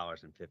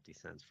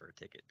 $12.50 for a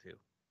ticket too.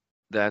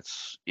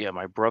 Yeah,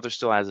 my brother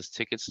still has his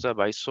ticket stub.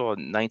 I saw it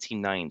in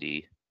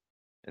 1990,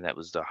 and that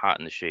was the Hot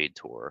in the Shade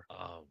tour.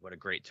 Oh, what a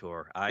great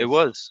tour! It I saw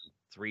was, them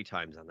 3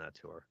 times on that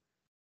tour.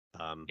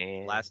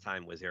 and Last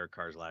time was Eric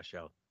Carr's last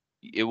show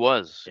it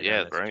was, at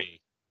yeah, right,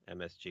 MSG.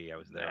 MSG, I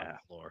was there on yeah, the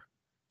floor.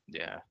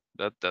 yeah.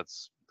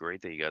 That's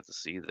great that you got to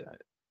see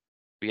that.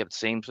 We have the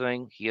same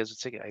thing. He has a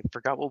ticket. I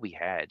forgot what we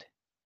had.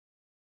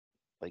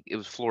 Like it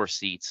was floor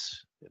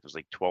seats. It was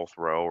like 12th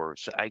row,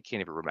 I can't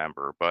even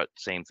remember. But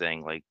same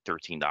thing, like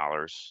 $13.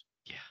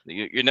 Yeah.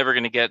 You're never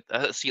gonna get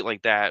a seat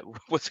like that.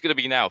 What's it gonna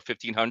be now?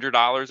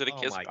 $1,500 at a Oh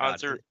Kiss my God!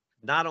 concert?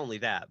 Not only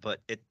that, but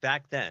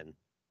back then,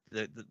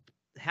 the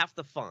half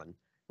the fun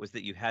was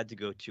that you had to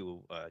go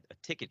to a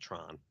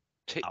Ticketron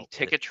outlet,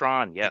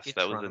 Ticketron. Yes,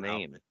 that was the Ticketron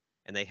name. outlet,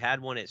 and they had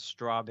one at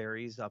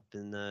Strawberries up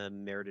in the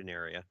Meriden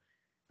area.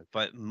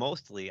 But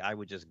mostly, I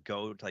would just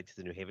go to, like, to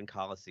the New Haven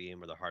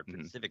Coliseum or the Hartford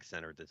Mhm. Civic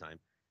Center at the time,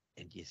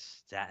 and you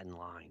sat in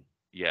line.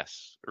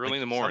 Yes, early Like, in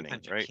the morning,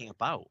 sometimes you right?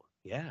 camp out.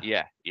 Yeah,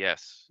 Yeah.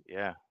 Yes.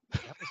 Yeah.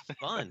 that was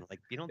fun. Like,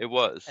 you don't It do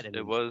was. that It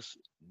anymore. was.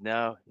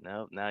 No,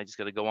 no. Now you just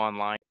got to go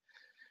online.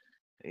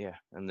 Yeah,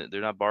 and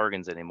they're not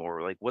bargains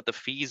anymore. Like what the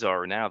fees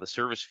are now, the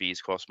service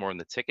fees cost more than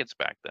the tickets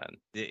back then.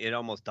 It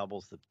almost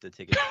doubles the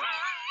ticket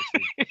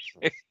price. It's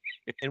ridiculous.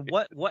 And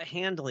what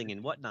handling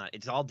and whatnot?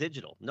 It's all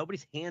digital.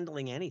 Nobody's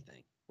handling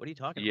anything. What are you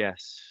talking about?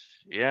 Yes.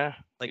 Yeah.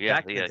 Like Yeah.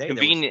 back in the Yeah. day, there was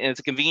Convenient. It's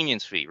a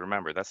convenience fee.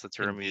 Remember, that's the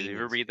term. You ever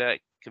convenience. read that?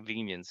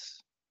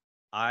 Convenience.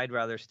 I'd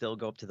rather still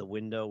go up to the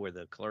window where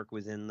the clerk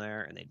was in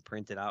there and they'd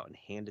print it out and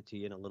hand it to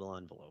you in a little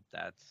envelope.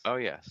 That's Oh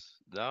yes.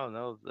 No,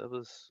 no.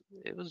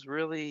 It was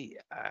really.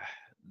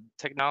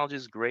 Technology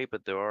is great,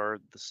 but there are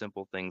the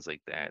simple things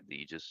like that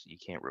you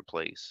can't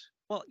replace.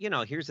 well,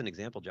 here's an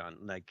example, John.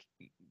 Like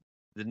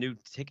the new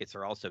tickets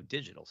are also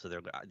digital, so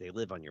they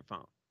live on your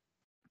phone.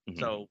 Mhm.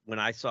 So when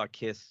I saw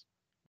Kiss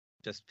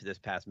just this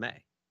past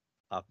May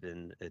up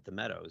at the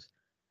Meadows,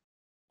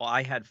 well,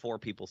 I had 4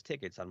 people's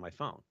tickets on my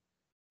phone.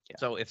 Yeah.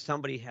 So if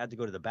somebody had to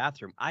go to the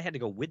bathroom, I had to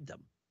go with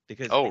them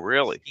because Oh, they couldn't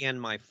really? scan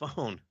my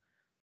phone.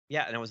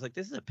 Yeah, and I was like,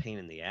 this is a pain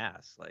in the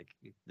ass. Like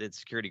the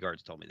security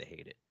guards told me they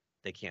hate it.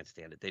 They can't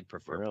stand it. They'd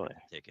prefer Really?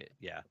 print the ticket.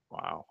 Yeah.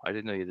 Wow. I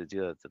didn't know you had to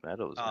do that at the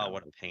Meadows Oh, now.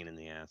 what a pain in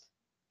the ass.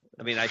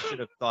 I mean, I should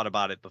have thought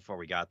about it before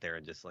we got there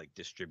and just like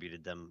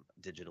distributed them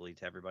digitally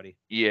to everybody.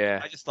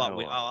 Yeah. I just thought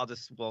No,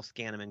 we'll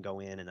scan them and go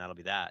in and that'll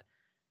be that.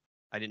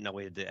 I didn't know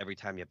every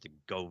time you have to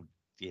go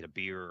get a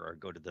beer or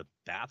go to the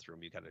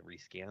bathroom, you got to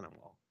rescan them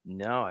all.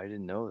 no, I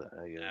didn't know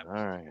that. Yeah, All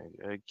right.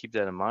 I keep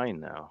that in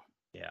mind now.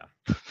 yeah.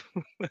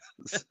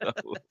 So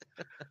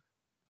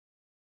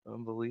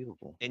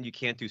unbelievable. And you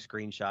can't do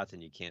screenshots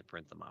and you can't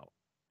print them out.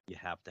 You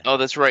have to Oh, have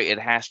that's right. It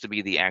has to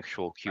be the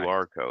actual Right.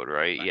 QR code,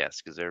 right? Right.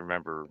 Yes, because I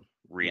remember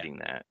reading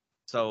that.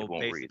 So It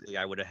won't read it. basically,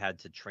 I would have had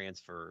to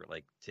transfer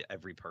like to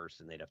every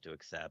person they'd have to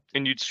accept.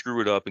 And you'd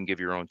screw it up and give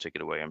your own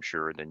ticket away, I'm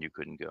sure, and then you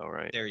couldn't go,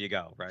 right? There you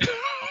go, right?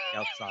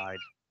 Outside.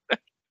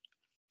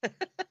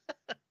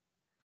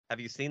 Have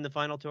you seen the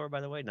final tour,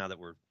 by the way? Now that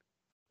we're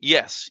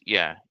Yes,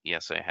 yeah,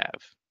 yes, I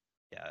have.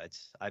 yeah,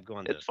 I've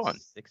gone to It's fun.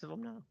 6 of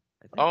them now.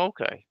 I think. Oh,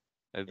 okay.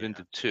 I've been Yeah.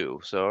 to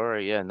 2, so all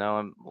right, yeah.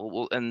 Now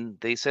well, and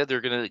they said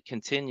they're gonna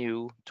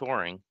continue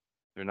touring.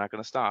 They're not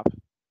gonna stop.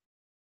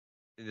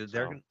 They're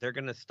So they're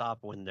gonna stop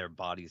when their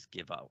bodies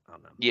give out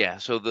on them. yeah,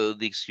 so the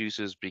excuse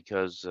is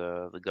because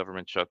the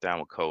government shut down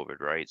with COVID,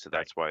 right? So Right.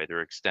 that's why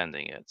they're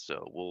extending it.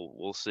 So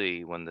we'll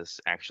see when this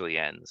actually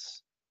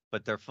ends.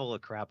 But they're full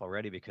of crap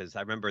already because I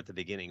remember at the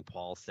beginning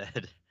Paul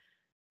said,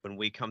 "When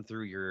we come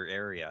through your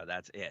area,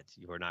 that's it.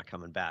 You are not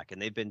coming back."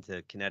 And they've been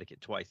to Connecticut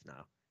twice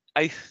now.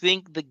 I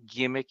think the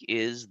gimmick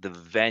is the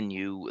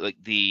venue,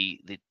 like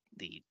the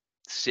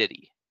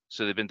city.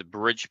 So they've been to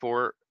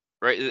Bridgeport,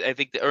 right? I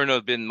think, or no,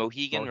 they've been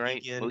Mohegan,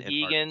 right? Mohegan and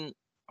Mohegan,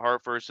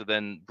 Hartford. So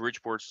then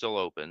Bridgeport's still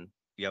open,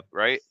 Yep.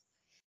 right?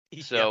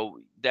 Yep. So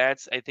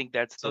I think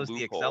that's the So is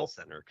the Excel loophole.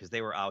 Center because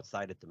they were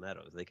outside at the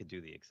Meadows. They could do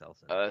the Excel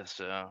Center.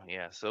 So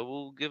yeah, so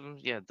we'll give them.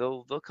 Yeah,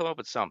 they'll come up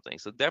with something.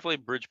 So definitely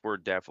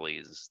Bridgeport definitely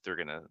is. They're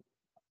gonna.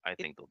 I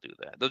think they'll do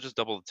that. They'll just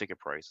double the ticket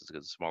prices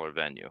because it's a smaller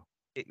venue.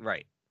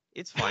 Right.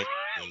 It's fine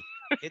with me.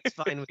 It's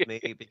fine with me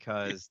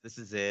because this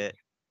is it.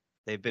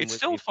 They've been It's with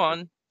still me for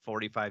fun.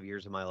 45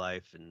 years of my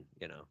life, and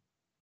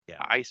yeah,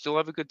 I still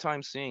have a good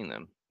time seeing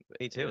them.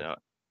 me You too. know,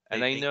 They,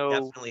 and I they know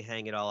definitely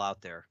hang it all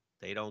out there.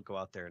 They don't go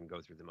out there and go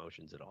through the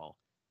motions at all.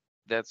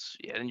 that's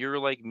yeah, and you're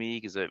like me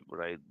because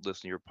when I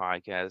listen to your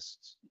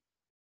podcasts,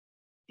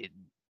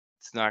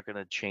 it's not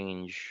gonna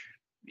change.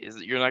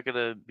 You're not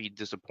gonna be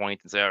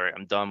disappointed and say, "All right,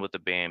 I'm done with the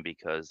band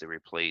because they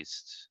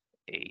replaced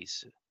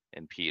Ace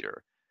and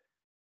Peter."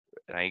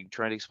 And I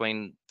try to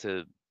explain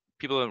to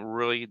people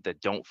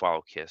that don't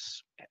follow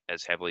Kiss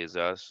as heavily as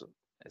us.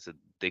 I said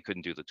they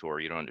couldn't do the tour.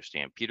 You don't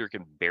understand. Peter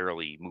can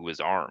barely move his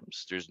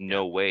arms. There's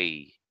no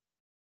way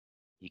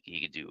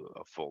he could do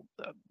a full,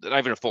 not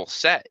even a full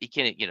set. He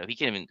can't. He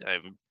can't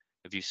even.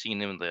 Have you seen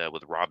him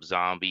with Rob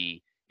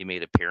Zombie? He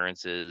made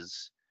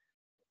appearances.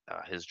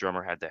 His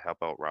drummer had to help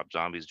out Rob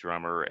Zombie's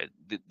drummer.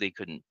 They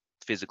couldn't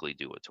physically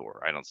do a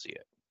tour. I don't see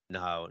it.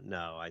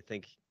 No, I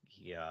think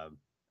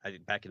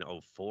back in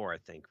 '04, I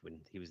think, when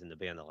he was in the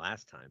band the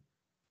last time,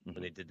 when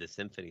Mhm. they did the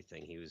symphony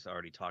thing, he was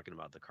already talking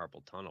about the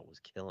carpal tunnel was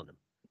killing him.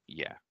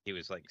 Yeah. He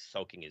was like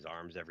soaking his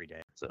arms every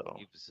day. So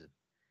He was,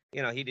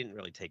 he didn't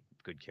really take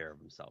good care of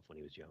himself when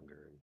he was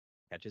younger, and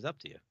catches up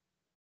to you.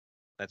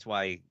 That's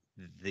why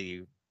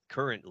the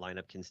current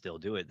lineup can still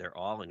do it. They're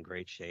all in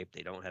great shape.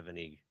 They don't have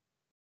any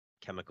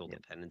chemical Yeah.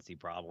 dependency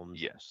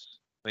problems. yes.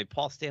 I mean,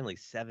 Paul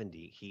Stanley's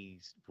 70.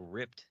 He's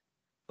ripped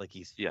like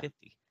he's Yeah.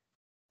 50.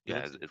 He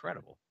Yeah. looks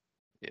incredible.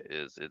 It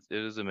is. It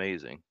is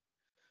amazing.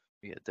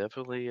 Yeah.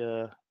 Definitely.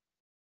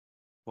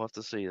 We'll have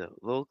to see.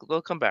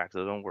 They'll come back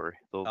though. Don't worry.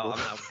 Oh,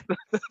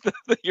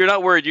 I'm You're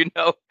not worried. You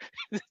know,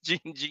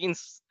 Gene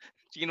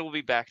will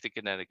be back to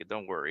Connecticut.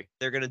 Don't worry.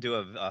 They're gonna do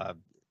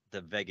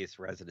the Vegas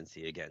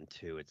residency again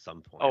too at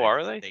some point. Oh, I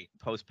are think they? They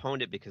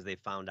postponed it because they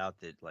found out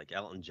that like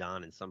Elton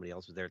John and somebody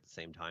else was there at the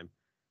same time,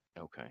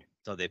 Okay.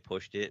 so they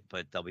pushed it.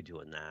 But they'll be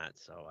doing that,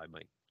 so I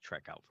might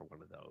trek out for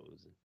one of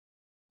those.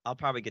 I'll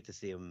probably get to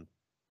see him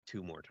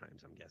 2 more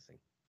times, I'm guessing,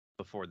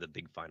 before the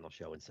big final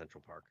show in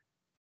Central Park.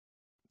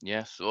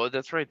 Yes. Well,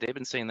 that's right. They've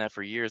been saying that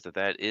for years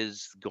that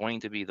is going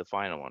to be the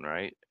final one,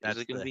 right? That's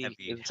is it going the to be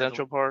heavy- in heavy-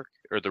 Central Park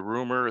or the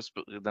rumor?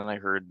 Then I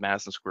heard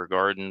Madison Square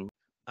Garden.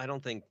 I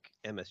don't think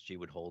MSG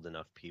would hold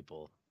enough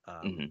people.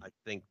 Mhm. I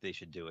think they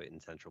should do it in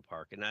Central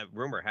Park, and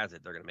rumor has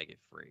it they're gonna make it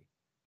free.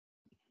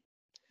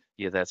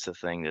 Yeah, that's the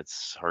thing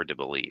that's hard to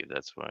believe.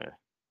 That's why.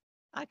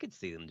 I could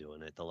see them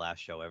doing it. The last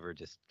show ever,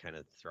 just kind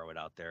of throw it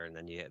out there, and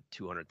then you have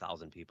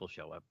 200,000 people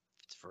show up.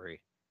 It's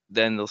free.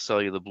 Then they'll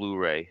sell you the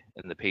Blu-ray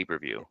and the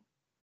pay-per-view.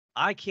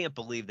 I can't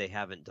believe they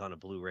haven't done a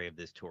Blu-ray of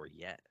this tour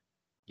yet.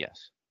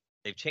 Yes.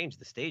 They've changed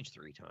the stage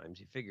 3 times.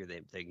 You figure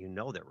they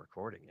they're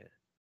recording it.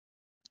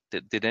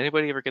 Did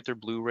anybody ever get their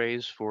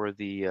Blu-rays for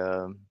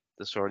the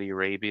Saudi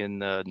Arabian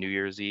New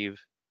Year's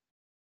Eve?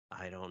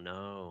 I don't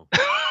know.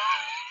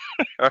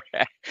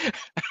 Okay.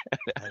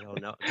 I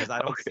don't know because I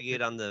don't see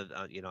it on the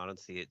I don't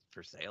see it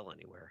for sale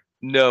anywhere.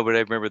 No, but I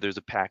remember there's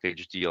a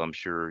package deal. I'm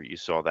sure you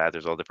saw that.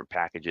 There's all different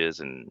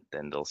packages, and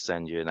then they'll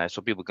send you. And I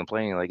saw people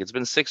complaining like it's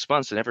been 6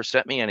 months. They never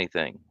sent me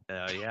anything.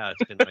 Yeah,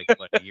 it's been like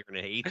what, a year and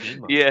 18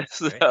 months. Yeah,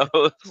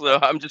 right? so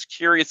I'm just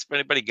curious if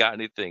anybody got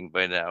anything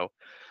by now.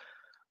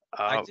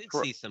 I did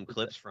see some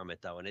clips from it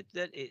though, and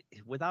it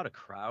without a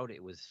crowd,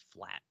 it was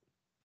flat.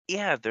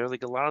 Yeah, they're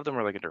like a lot of them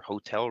are like in their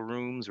hotel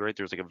rooms, right?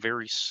 There's like a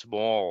very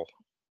small,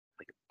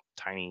 like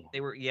tiny. They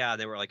were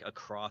like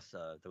across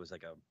there was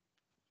like a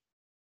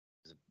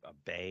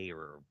bay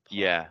or a pond,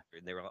 Yeah.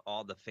 and they were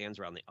all the fans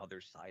were on the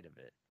other side of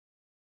it.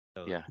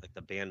 So Yeah. like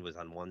the band was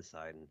on one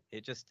side, and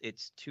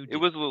it's too. It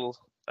was a little.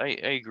 I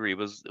agree.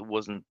 It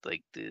wasn't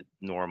like the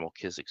normal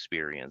Kiss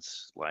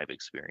experience, live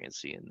experience,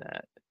 seeing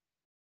that.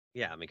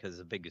 Yeah, because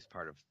the biggest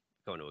part of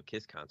going to a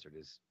Kiss concert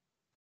is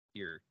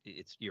you're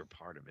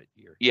part of it.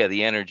 Yeah,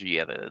 the energy.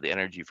 Yeah, the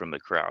energy from the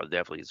crowd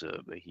definitely is a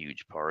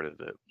huge part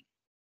of it.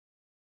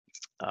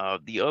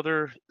 The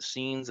other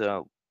scenes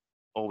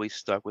always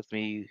stuck with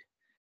me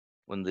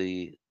when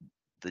the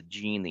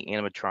Gene, the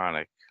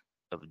animatronic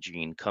of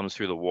Gene, comes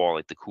through the wall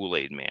like the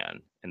Kool-Aid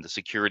Man, and the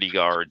security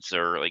guards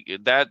are like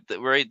that.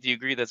 Right? Do you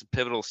agree that's a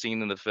pivotal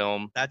scene in the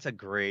film? That's a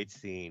great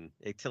scene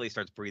until he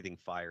starts breathing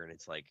fire, and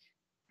it's like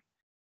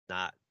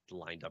not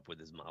lined up with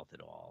his mouth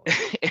at all.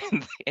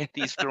 and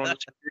he's throwing the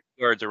security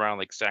guards around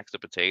like sacks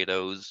of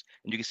potatoes,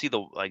 and you can see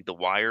the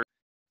wire.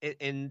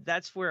 And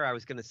that's where I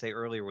was going to say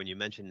earlier when you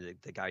mentioned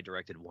the guy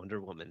directed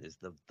Wonder Woman is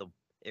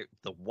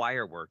the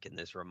wire work in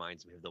this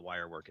reminds me of the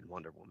wire work in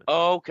Wonder Woman.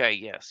 Oh, okay.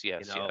 Yes.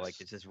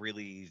 Like it's just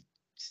really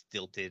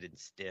stilted and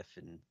stiff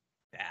and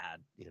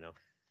bad.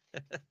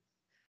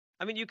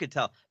 I mean, you could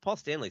tell. Paul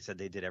Stanley said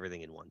they did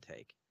everything in one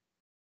take.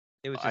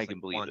 It was just I can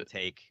believe one it.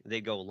 take.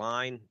 They'd go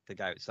line.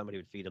 Somebody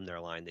would feed them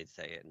their line. They'd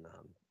say it, and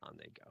on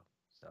they'd go.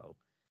 So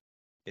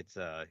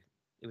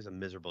it was a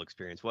miserable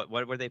experience. What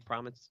were they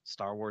promised?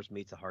 Star Wars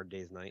meets A Hard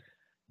Day's Night.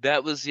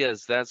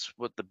 That's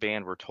what the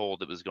band were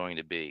told it was going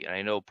to be. And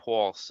I know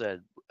Paul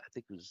said, I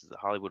think it was the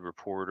Hollywood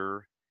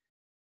Reporter.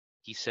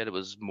 He said it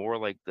was more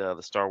like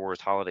the Star Wars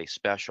Holiday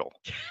Special.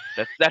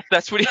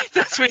 That's what he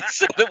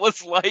said it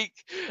was like.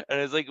 And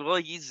I was like, well,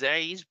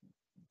 it's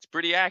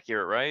pretty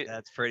accurate, right?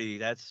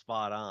 That's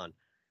spot on.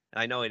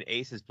 And I know in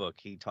Ace's book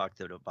he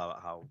talked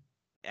about how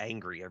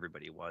angry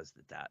everybody was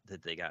that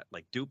they got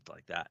like duped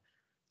like that.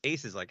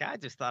 Ace is like, I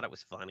just thought it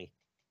was funny.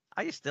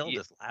 I just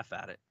laugh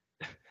at it.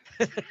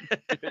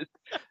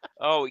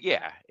 Oh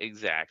yeah,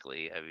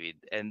 exactly. I mean,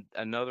 and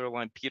another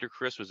line, Peter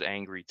Criss was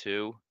angry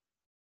too.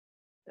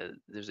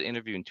 There's an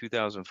interview in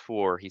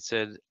 2004. He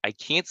said, "I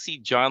can't see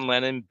John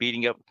Lennon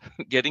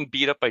getting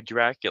beat up by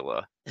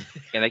Dracula,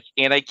 and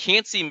I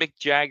can't see Mick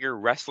Jagger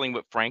wrestling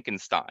with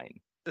Frankenstein."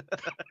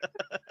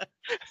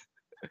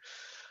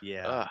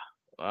 Yeah.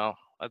 Well,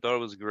 I thought it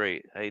was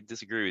great. I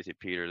disagree with you,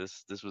 Peter.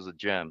 This was a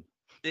gem.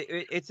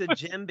 It's a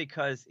gem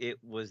because it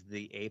was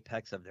the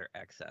apex of their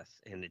excess,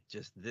 and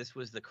this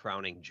was the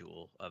crowning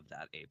jewel of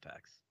that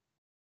apex.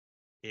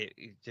 It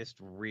just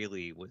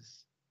really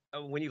was.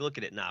 When you look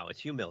at it now, it's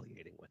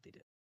humiliating what they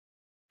did.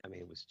 I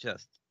mean, it was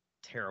just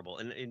terrible.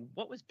 And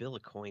what was Bill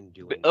Aucoin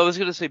doing? I was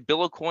gonna say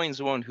Bill Aucoin's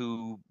the one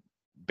who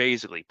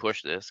basically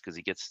pushed this because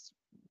he gets,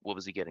 what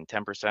was he getting,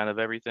 10% of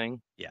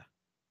everything? Yeah.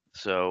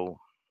 So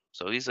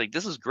he's like,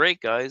 this is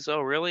great, guys.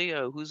 Oh, really?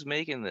 Who's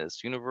making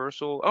this?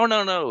 Universal? Oh,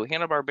 no,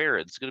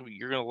 Hanna-Barbera. It's gonna be,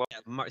 you're gonna love.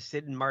 Yeah,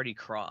 Sid and Marty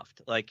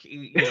Krofft. Like,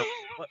 you know,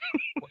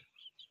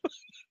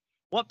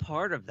 what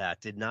part of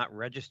that did not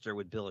register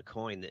with Bill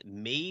Aucoin that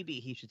maybe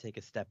he should take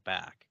a step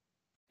back?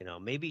 You know,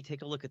 maybe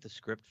take a look at the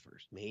script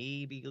first.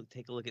 Maybe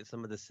take a look at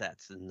some of the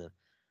sets and the,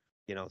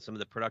 you know, some of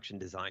the production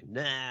design.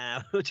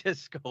 Nah, we'll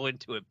just go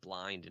into it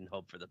blind and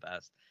hope for the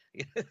best.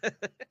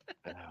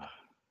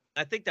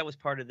 I think that was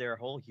part of their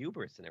whole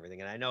hubris and everything.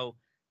 And I know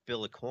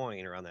Bill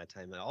Aucoin around that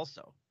time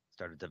also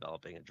started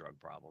developing a drug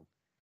problem.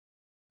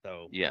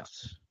 So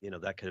Yes. you know,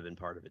 that could have been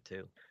part of it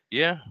too.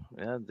 Yeah.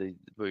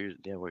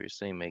 What you're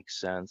saying makes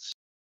sense.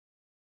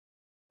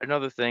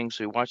 Another thing,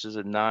 so he watches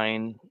at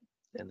 9,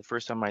 and the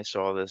first time I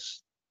saw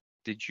this,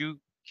 did you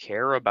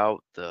care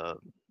about the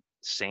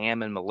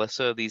Sam and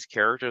Melissa, these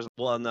characters?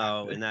 Well,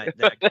 no, and that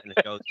kind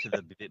of goes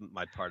to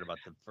my part about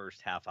the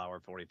first half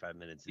hour, 45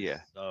 minutes. Is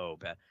so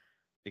bad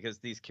because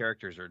these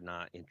characters are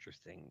not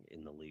interesting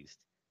in the least.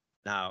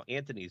 Now,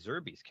 Anthony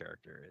Zerbe's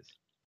character is,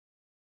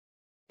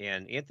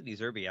 and Anthony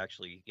Zerbe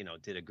actually, you know,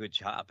 did a good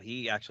job.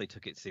 He actually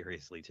took it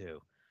seriously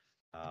too.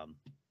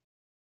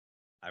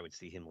 I would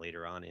see him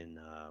later on in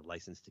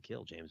License to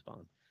Kill, James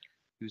Bond.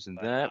 Who's in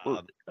that?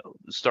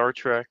 Star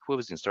Trek. What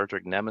was he in Star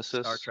Trek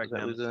Nemesis? Star Trek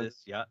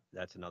Nemesis. Yeah,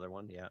 that's another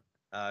one. Yeah,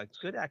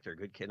 good actor.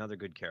 Another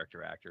good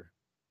character actor.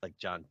 Like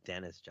John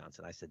Dennis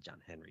Johnson. I said John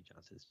Henry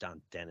Johnson. It's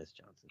John Dennis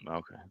Johnson.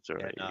 Okay, it's all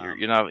right. And,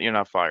 you're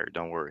not fired.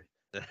 Don't worry.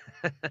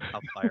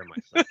 I'll fire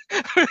myself.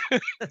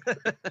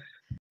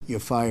 You're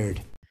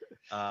fired.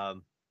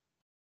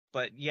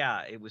 But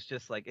yeah, it was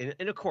just like,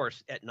 and of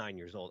course, at 9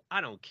 years old,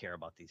 I don't care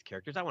about these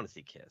characters. I want to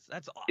see Kiss.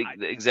 That's all.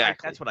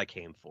 Exactly. That's what I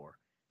came for.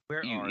 Where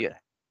are they?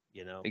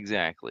 You know.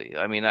 Exactly.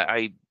 I mean,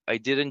 I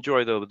did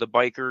enjoy the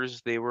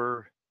bikers. They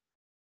were.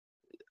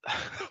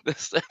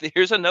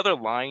 Here's another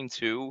line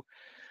too.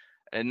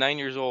 At 9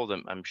 years old,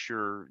 I'm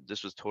sure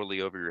this was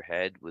totally over your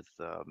head with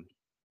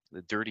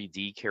the Dirty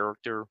D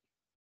character,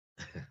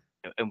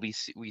 and we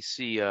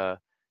see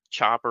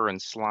Chopper and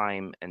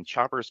Slime, and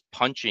Chopper's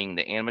punching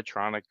the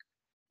animatronic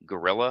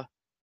gorilla.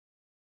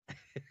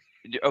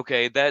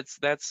 Okay, that's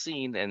that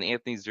scene, and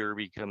Anthony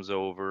Zerbe comes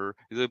over.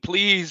 He's like,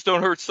 "Please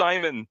don't hurt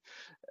Simon,"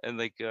 and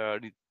like,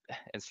 and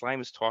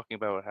Slime is talking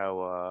about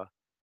how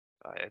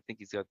I think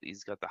he's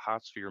got the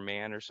hots for your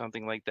man or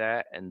something like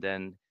that, and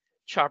then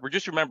Chopper,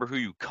 just remember who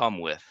you come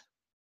with.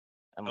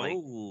 I'm like,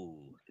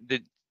 do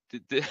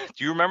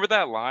you remember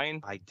that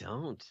line? I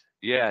don't.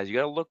 Yeah, you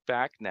got to look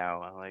back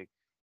now. I'm like,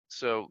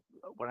 so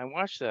when I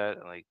watched that,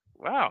 I'm like,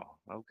 wow,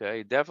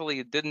 okay,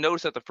 definitely didn't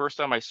notice that the first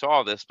time I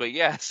saw this, but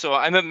yeah, so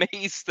I'm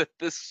amazed that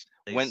this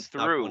went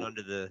through.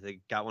 They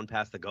got one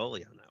past the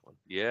goalie on that one.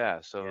 Yeah,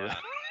 so. Yeah.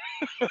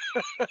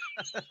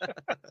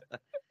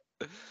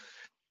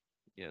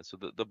 Yeah, so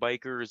the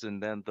bikers,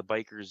 and then the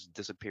bikers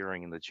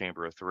disappearing in the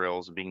Chamber of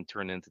Thrills and being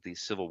turned into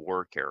these Civil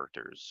War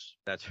characters.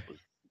 That's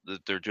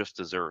they're just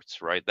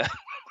desserts, right?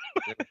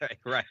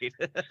 right.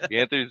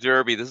 Anthony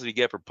Zerbe, this is what you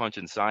get for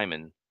punching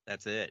Simon.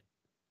 That's it.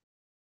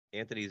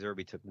 Anthony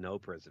Zerbe took no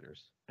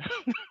prisoners.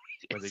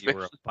 Whether you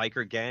were a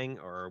biker gang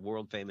or a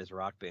world famous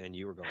rock band,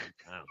 you were going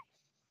down.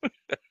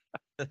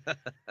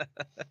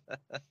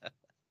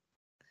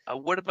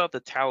 What about the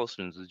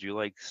talismans? Did you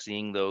like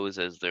seeing those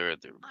as their?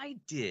 I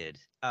did,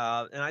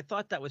 and I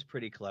thought that was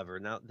pretty clever.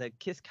 Now, the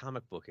Kiss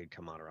comic book had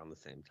come out around the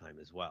same time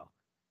as well,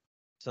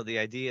 so the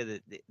idea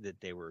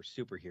that they were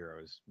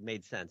superheroes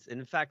made sense.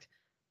 And in fact,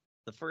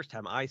 the first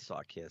time I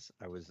saw Kiss,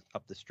 I was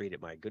up the street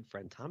at my good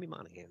friend Tommy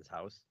Monahan's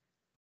house,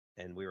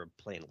 and we were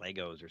playing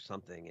Legos or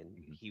something, and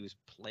he was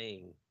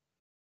playing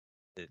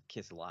the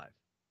Kiss Alive,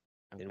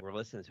 and we're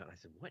listening to it. And I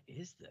said, "What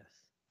is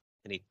this?"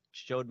 And he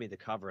showed me the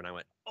cover, and I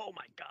went, "Oh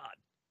my God.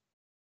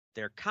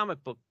 They're a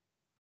comic book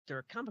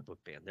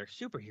band. They're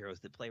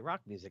superheroes that play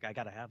rock music. I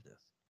got to have this."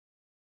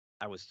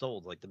 I was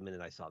sold like the minute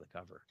I saw the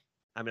cover.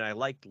 I mean, I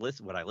liked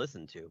what I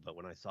listened to, but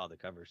when I saw the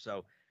cover,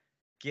 so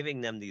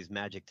giving them these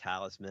magic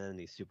talisman,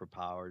 these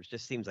superpowers,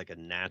 just seems like a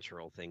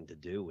natural thing to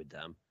do with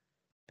them.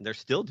 And they're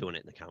still doing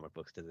it in the comic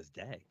books to this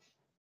day.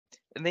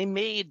 And they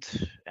made,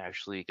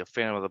 actually, a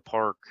Phantom of the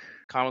Park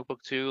comic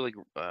book too, like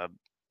a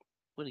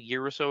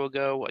year or so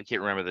ago. I can't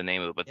remember the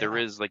name of it, but there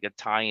is like a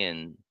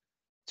tie-in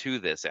to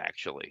this,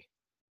 actually.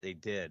 They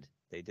did.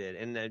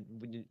 And then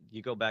when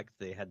you go back,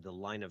 they had the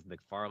line of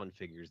McFarlane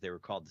figures. They were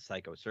called the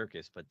Psycho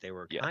Circus, but they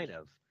were kind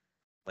of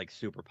like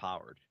super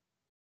powered.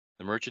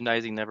 The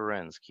merchandising never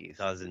ends, Keith.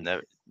 Doesn't.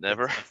 Never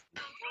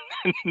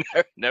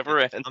never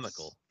ends.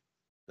 Comical.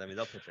 I mean,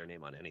 they'll put their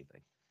name on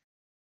anything.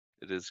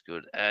 It is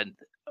good. And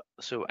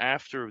so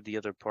after the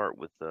other part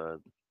with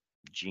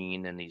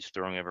Gene, and he's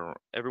throwing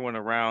everyone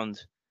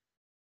around,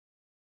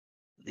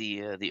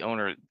 the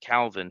owner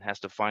Calvin has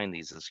to find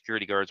these. The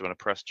security guards want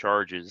to press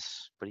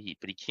charges, but he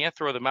can't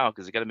throw them out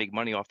because he got to make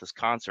money off this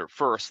concert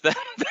first. That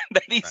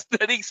he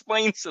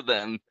explains to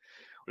them,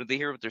 What did they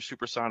hear with their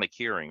supersonic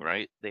hearing?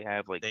 Right? They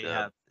have like They the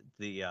have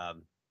the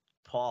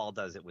Paul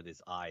does it with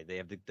his eye. They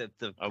have the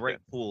okay. great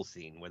pool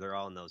scene where they're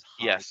all in those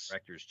high Yes.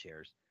 directors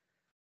chairs.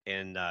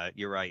 And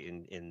you're right,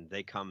 and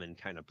they come and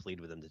kind of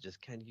plead with him to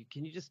just can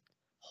you just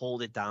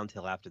hold it down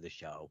till after the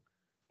show,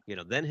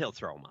 then he'll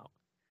throw them out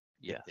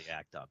Yes. if they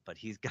act up. But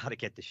he's got to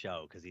get the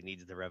show because he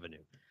needs the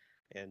revenue.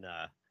 And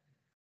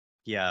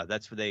yeah,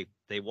 that's where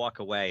they walk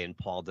away, and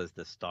Paul does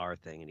the star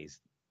thing, and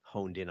he's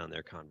honed in on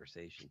their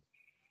conversation.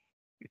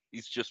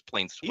 He's just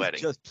plain sweating.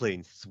 He's just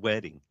plain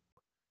sweating.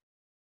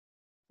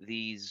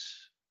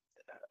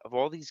 Of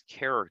all these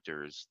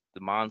characters,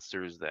 the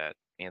monsters that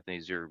Anthony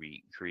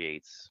Zerbe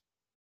creates,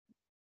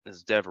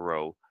 as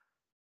Devereaux,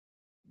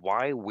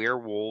 why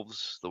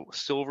werewolves? The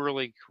Silver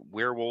Lake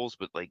werewolves,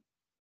 but like,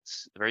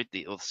 right,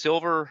 the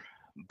silver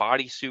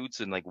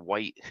bodysuits and like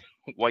white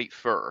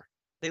fur.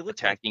 They look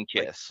attacking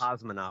like Kiss.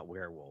 cosmonaut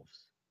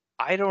werewolves.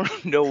 I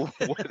don't know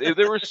they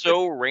were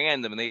so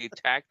random, and they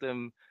attacked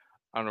them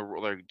on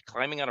like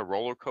climbing on a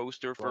roller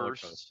coaster first. Roller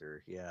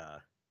coaster, yeah.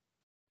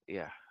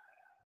 Yeah,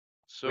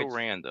 so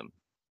random.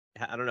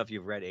 I don't know if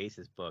you've read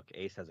Ace's book.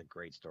 Ace has a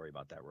great story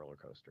about that roller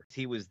coaster.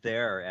 He was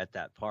there at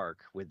that park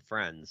with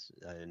friends,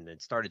 and it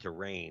started to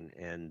rain,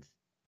 and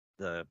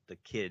the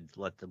kids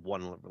let the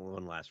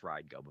one last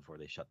ride go before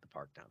they shut the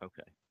park down.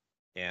 Okay.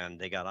 And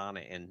they got on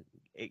it, and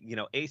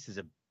Ace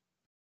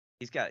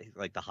he's got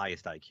like the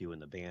highest IQ in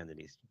the band, and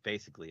he's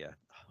basically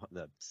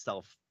the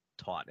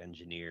self-taught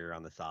engineer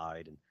on the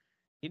side, and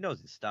he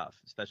knows his stuff,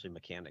 especially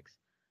mechanics.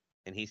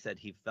 And he said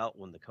he felt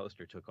when the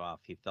coaster took off,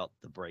 he felt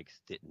the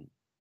brakes didn't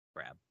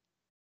grab.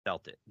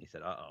 Felt it. He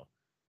said, "Uh-oh,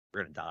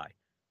 we're gonna die,"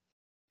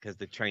 because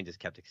the train just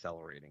kept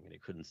accelerating and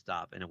it couldn't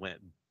stop, and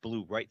it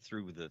blew right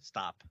through the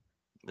stop,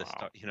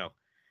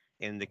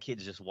 and the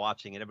kids just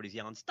watching, and everybody's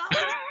yelling, "Stop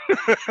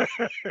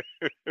it!"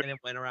 And it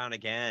went around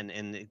again,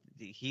 and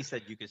he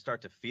said you could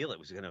start to feel it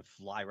was gonna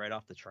fly right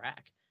off the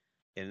track,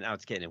 and now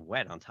it's getting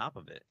wet on top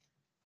of it.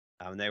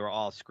 And they were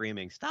all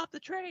screaming, "Stop the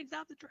train!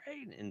 Stop the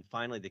train!" And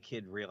finally, the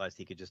kid realized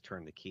he could just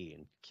turn the key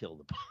and kill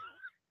the.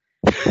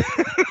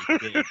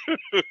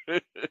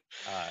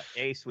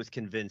 Ace was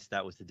convinced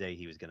that was the day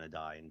he was going to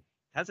die, and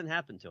hasn't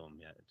happened to him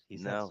yet.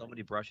 He's had so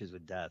many brushes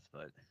with death,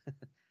 but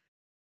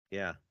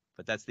yeah,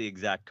 but that's the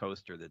exact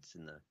coaster that's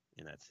in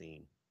that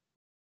scene.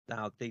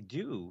 Now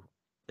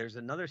there's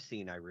another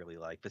scene I really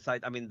like.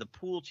 Besides, the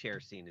pool chair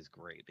scene is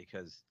great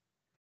because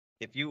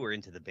if you were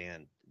into the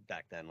band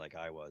back then, like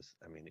I was,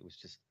 it was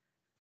just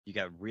you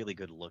got a really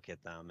good look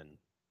at them, and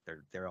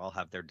they all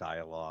have their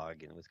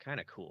dialogue, and it was kind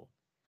of cool.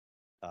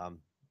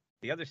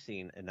 The other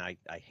scene, and I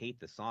hate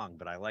the song,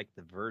 but I like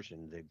the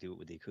version they do it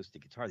with the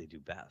acoustic guitar. They do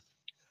Beth.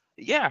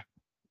 Yeah,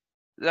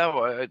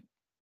 no,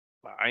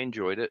 I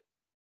enjoyed it.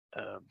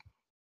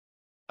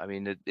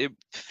 It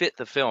fit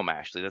the film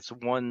actually. That's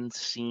one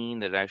scene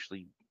that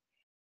actually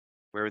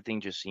where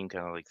everything just seemed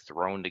kind of like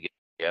thrown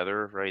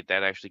together, right?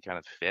 That actually kind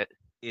of fit.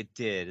 It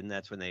did, and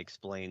that's when they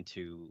explained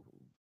to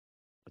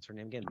what's her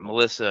name again?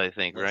 Melissa, I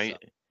think, Melissa,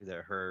 right?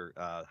 That her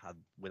how,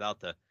 without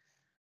the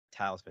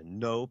talisman,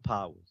 no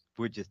powers.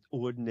 We're just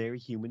ordinary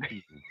human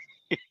beings.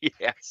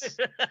 Yes.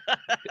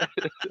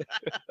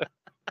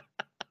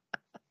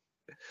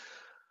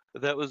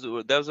 That was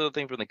the other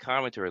thing from the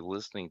commentary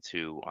listening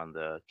to on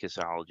the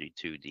Kissology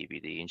 2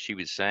 DVD, and she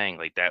was saying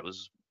like that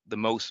was the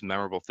most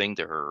memorable thing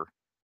to her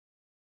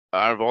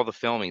out of all the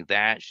filming.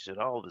 That she said,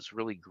 "Oh, it was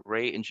really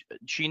great," and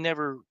she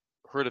never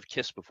heard of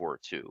Kiss before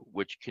too.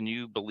 Which can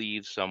you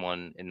believe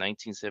someone in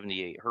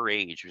 1978, her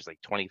age, was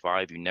like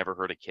 25, you never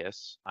heard of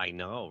Kiss? I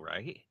know,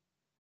 right?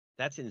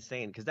 That's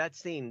insane because that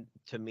scene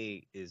to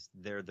me is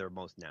they're their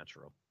most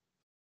natural.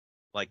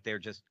 Like they're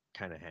just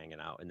kind of hanging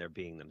out and they're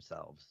being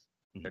themselves.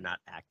 Mm-hmm. They're not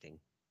acting.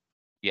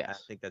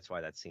 Yes. I think that's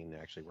why that scene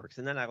actually works.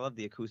 And then I love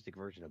the acoustic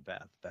version of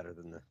Beth better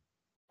than the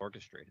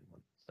orchestrated one.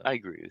 So. I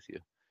agree with you.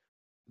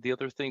 The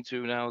other thing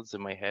too now is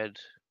in my head,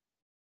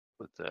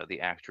 what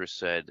the actress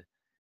said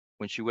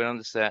when she went on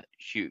the set,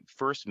 she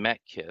first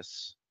met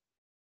Kiss,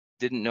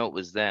 didn't know it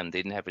was them. They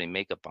didn't have any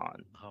makeup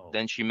on. Oh.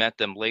 Then she met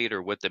them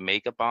later with the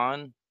makeup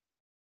on.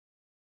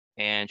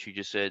 And she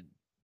just said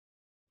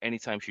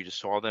anytime she just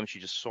saw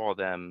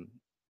them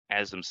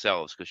as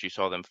themselves because she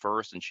saw them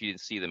first and she didn't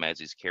see them as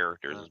these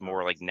characters. It's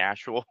more like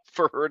natural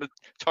for her to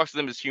talk to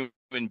them as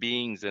human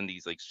beings than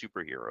these like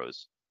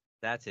superheroes.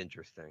 That's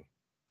interesting.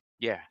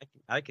 Yeah.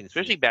 I can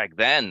especially see. Back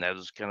then, that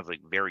was kind of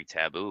like very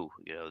taboo.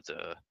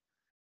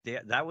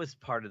 That was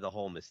part of the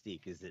whole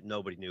mystique is that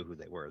nobody knew who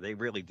they were. They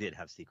really did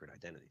have secret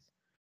identities.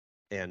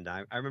 And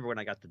I remember when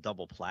I got the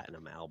double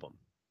platinum album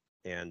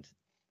and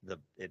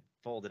it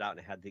folded out and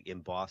it had the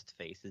embossed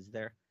faces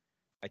there.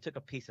 I took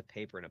a piece of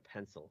paper and a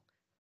pencil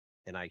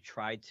and I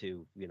tried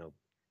to,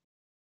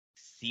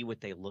 see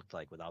what they looked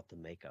like without the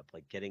makeup,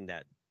 like getting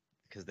that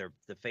because the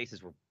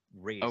faces were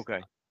raised okay.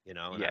 up, and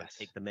I'd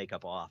take the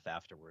makeup off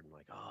afterward and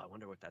like, oh, I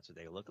wonder what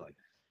they look like.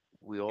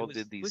 We all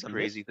did these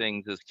crazy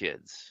things as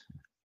kids.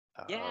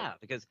 Yeah,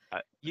 because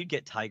I- you'd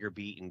get Tiger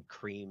Beat and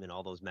Cream and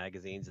all those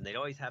magazines, and they'd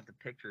always have the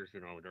pictures,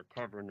 they're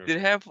covering their they'd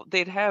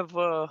have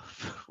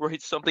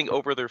right, something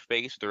over their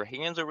face, their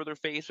hands over their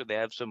face, or they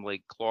have some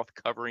like cloth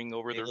covering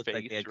over they their looked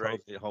like they face, had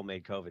right?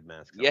 homemade COVID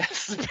masks on.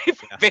 Yes,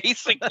 Yeah.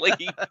 basically,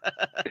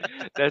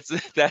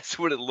 that's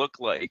what it looked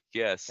like.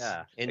 Yes,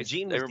 Yeah, and I,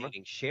 Gene I was remember.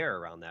 dating Cher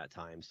around that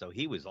time, so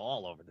he was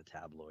all over the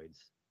tabloids,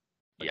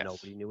 but Yes,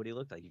 nobody knew what he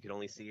looked like. You could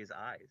only see his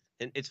eyes.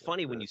 And it's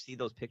funny when you see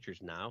those pictures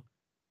now,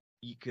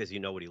 because you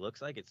know what he looks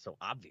like, it's so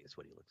obvious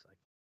what he looks like.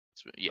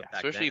 yeah, back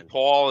especially then-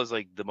 Paul is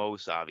like the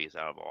most obvious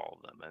out of all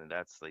of them, and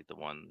that's like the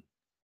one.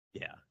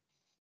 Yeah.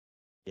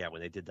 Yeah,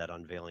 when they did that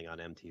unveiling on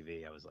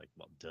MTV, I was like,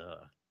 well, duh.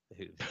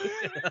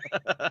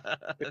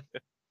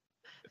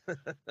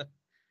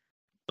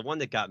 The one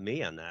that got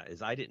me on that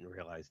is I didn't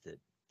realize that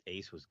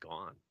Ace was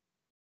gone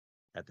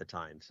at the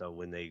time. So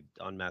when they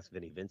unmasked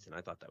Vinnie Vincent,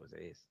 I thought that was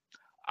Ace.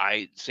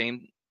 I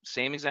same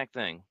exact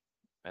thing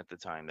at the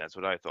time. That's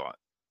what I thought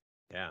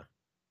Yeah.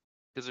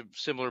 because of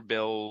similar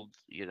build,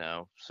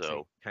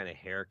 So kind of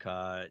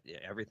haircut,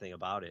 everything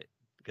about it.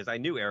 Because I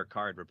knew Eric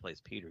Carr had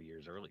replaced Peter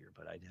years earlier,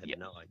 but I had Yeah.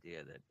 no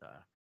idea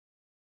that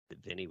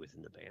Vinny was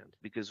in the band.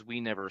 because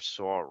we never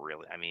saw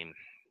really. I mean,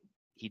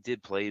 he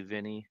did play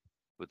Vinny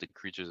with the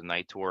Creatures of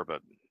Night tour,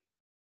 but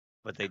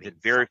But they I mean,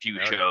 did very something few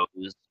very-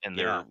 shows, and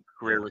Yeah, their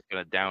career yeah. was kind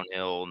of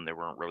downhill, and they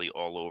weren't really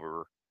all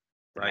over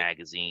the Right.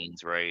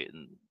 magazines, right?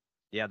 And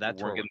Yeah, that we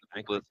tour weren't was getting the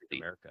Bank Music publicity.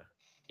 America.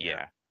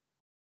 Yeah.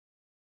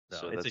 So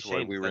So it's a that's why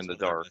shame we 'cause were in that's the one of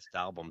their dark. best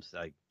albums,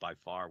 like by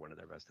far one of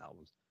their best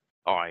albums.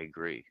 Oh, I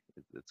agree.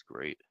 It's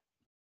great.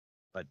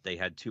 But they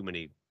had too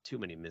many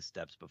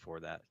missteps before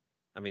that.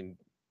 I mean,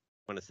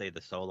 I want to say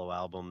the solo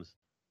albums,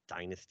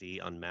 Dynasty,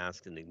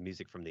 Unmasked, and the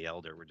music from The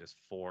Elder were just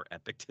 4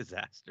 epic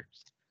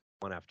disasters,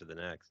 one after the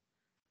next.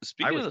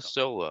 Speaking of was the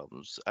solo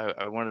albums,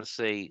 I want to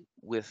say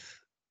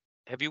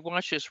have you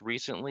watched this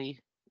recently?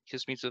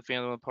 Kiss Meets the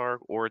Phantom of the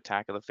Park or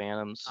Attack of the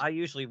Phantoms? I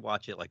usually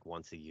watch it like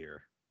once a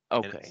year.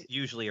 And Okay. it's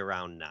usually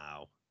around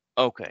now.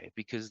 Okay,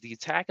 because the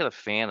Attack of the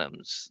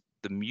Phantoms,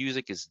 the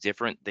music is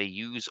different. They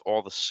use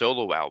all the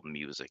solo album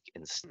music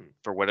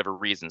for whatever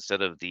reason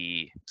instead of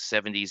the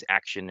 70s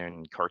action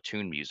and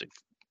cartoon music.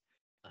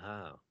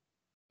 Oh,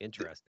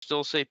 interesting.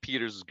 Still say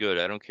Peters is good.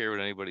 I don't care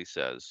what anybody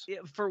says. Yeah,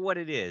 for what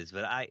it is,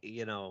 but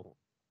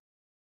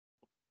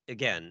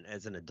again,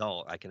 as an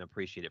adult, I can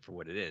appreciate it for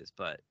what it is.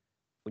 But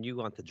when you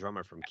want the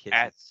drummer from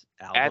Kiss's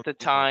album, At the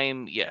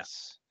time,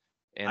 yes.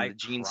 And I the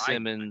Gene cried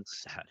when I heard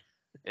Simmons that.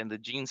 and the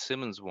Gene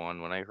Simmons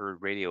one, when I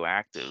heard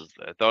Radioactive,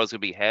 I thought it was gonna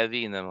be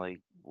heavy, and then I'm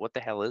like, what the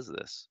hell is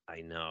this?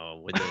 I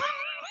know.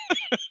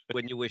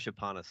 When you wish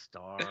upon a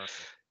star.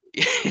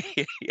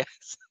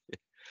 Yes.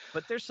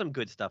 But there's some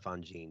good stuff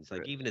on Gene's.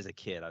 Like Right. even as a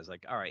kid, I was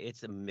like, all right,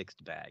 it's a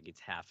mixed bag. It's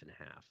half and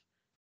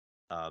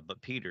half.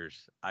 But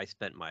Peters, I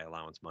spent my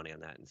allowance money on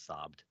that and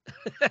sobbed.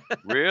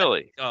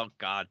 Really? Oh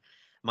God,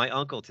 my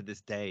uncle to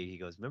this day, he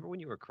goes, "Remember when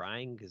you were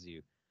crying because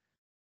you?"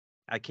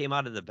 I came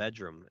out of the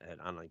bedroom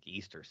on like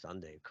Easter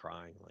Sunday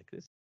crying like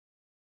this.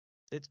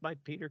 It's my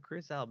Peter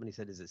Criss album. He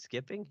said, "Is it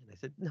skipping?" And I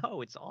said,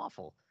 "No, it's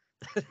awful."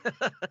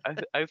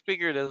 I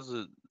figured as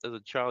a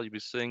child you'd be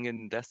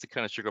singing. That's the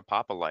kind of sugar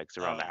Papa likes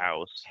around the Oh,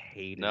 house.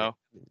 Hated No,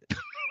 it.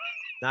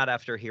 Not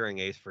after hearing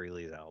Ace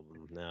Frehley's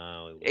album.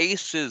 No. It wasn't.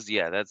 Ace is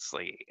that's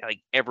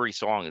like every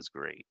song is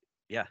great.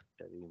 Yeah.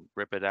 I mean,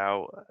 Rip It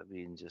Out. I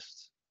mean,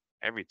 just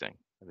everything.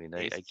 I mean,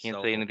 Ace I is can't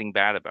so- say anything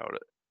bad about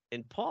it.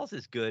 And Paul's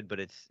is good, but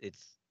it's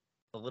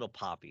a little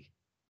poppy.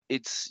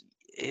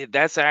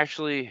 That's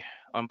actually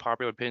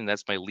unpopular opinion.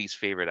 That's my least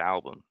favorite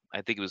album.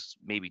 I think it was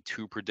maybe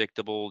too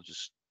predictable.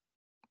 Just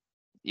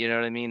you know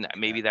what I mean?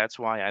 Maybe that's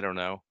why. I don't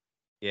know.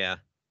 Yeah.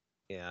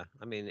 Yeah.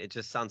 I mean, it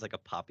just sounds like a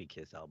poppy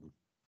Kiss album.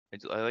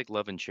 I like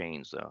Love and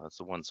Chains though. That's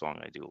the one song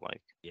I do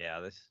like. Yeah,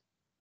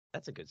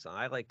 that's a good song.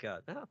 I like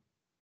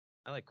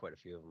quite a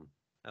few of them.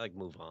 I like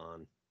Move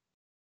On.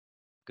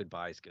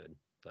 Goodbye's good,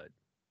 but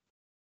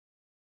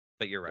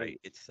you're right.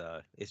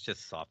 It's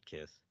just soft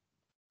Kiss.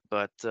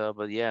 But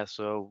yeah.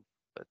 So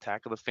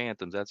Attack of the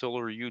Phantoms. That's all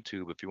over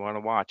YouTube if you want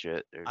to watch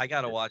it. I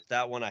gotta watch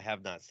that one. I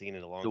have not seen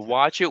in a long To time.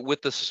 watch it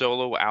with the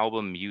solo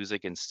album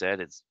music instead.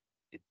 It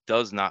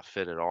does not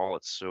fit at all.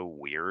 It's so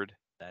weird,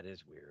 That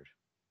is weird.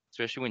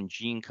 especially when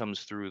Gene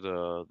comes through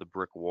the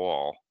brick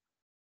wall.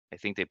 I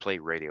think they play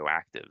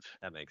Radioactive.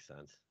 That makes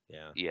sense.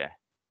 Yeah. Yeah.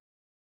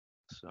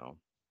 So,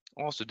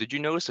 also, did you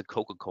notice a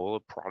Coca-Cola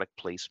product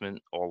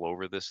placement all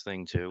over this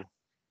thing too,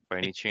 by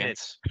any did.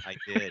 chance? I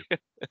did.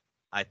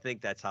 I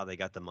think that's how they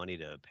got the money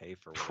to pay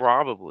for what.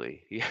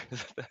 Probably. Yeah.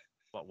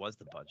 What was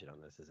the budget on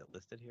this? Is it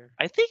listed here?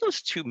 I think it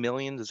was 2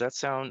 million. Does that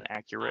sound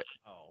accurate?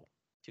 Oh,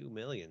 2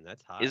 million.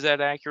 That's high. Is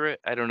that accurate?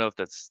 I don't know if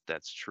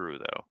that's true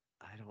though.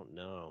 I don't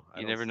know.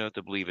 You never know what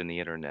to believe in the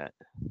internet.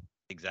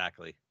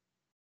 Exactly.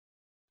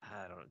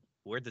 I don't.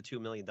 Where'd the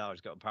 $2 million go?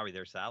 Probably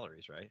their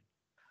salaries, right?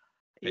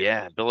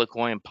 Yeah, Billy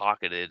Coin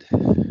pocketed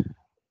 $1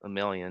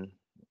 million,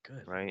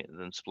 Good. right? And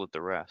then split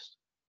the rest.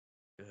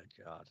 Good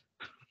God.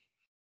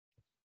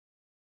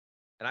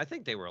 And I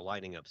think they were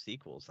lining up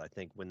sequels. I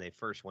think when they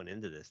first went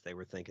into this, they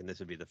were thinking this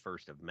would be the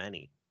first of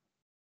many.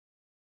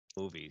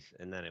 movies,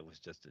 and then it was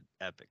just an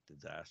epic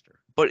disaster.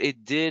 But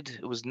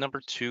it was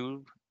number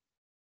 2.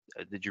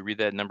 Did you read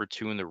that number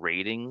 2 in the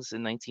ratings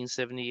in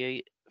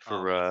 1978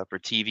 Oh, for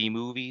TV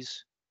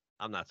movies?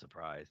 I'm not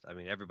surprised. I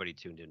mean, everybody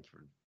tuned in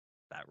for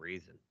that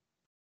reason.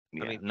 I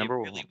Yeah, mean, it number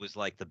really 1. was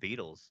like the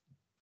Beatles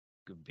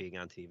being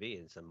on TV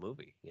in some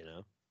movie, you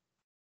know?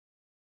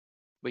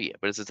 But yeah,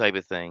 but it's the type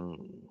of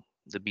thing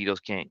the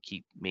Beatles can't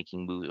keep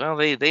making movies. Well,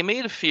 they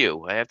made a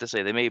few. I have to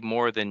say they made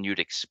more than you'd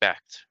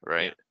expect,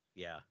 Yeah, right?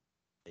 yeah,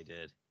 they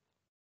did.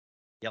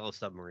 Yellow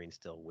Submarine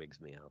still wigs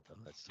me out though.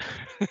 That's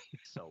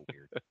so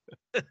weird.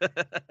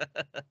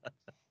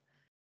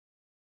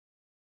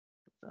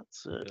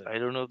 That's it. Good. I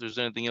don't know if there's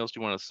anything else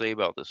you want to say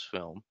about this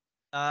film.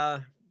 Uh,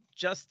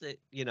 just that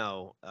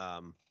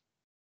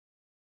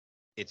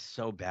it's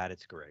so bad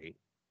it's great.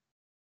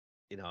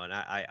 And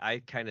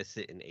I kind of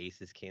sit in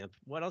Ace's camp.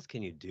 What else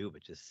can you do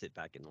but just sit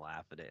back and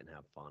laugh at it and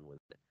have fun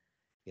with it?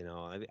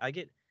 I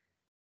get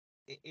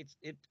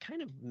it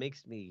kind of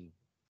makes me.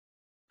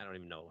 I don't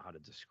even know how to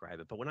describe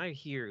it, but when I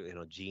hear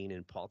Gene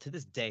and Paul to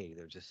this day,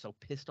 they're just so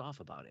pissed off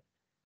about it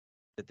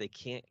that they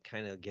can't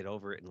kind of get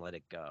over it and let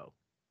it go.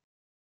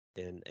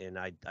 And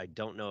I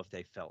don't know if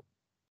they felt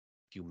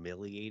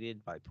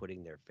humiliated by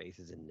putting their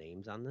faces and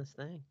names on this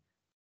thing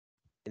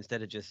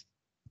instead of just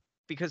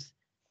because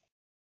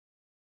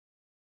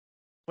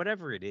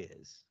whatever it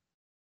is,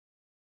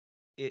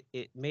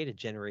 it made a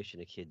generation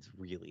of kids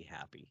really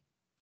happy.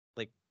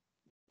 Like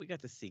we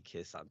got to see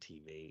Kiss on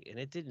TV, and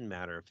it didn't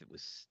matter if it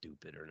was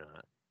stupid or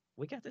not.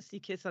 We got to see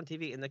Kiss on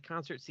TV, and the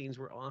concert scenes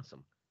were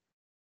awesome.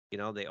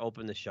 They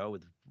opened the show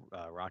with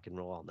 "Rock and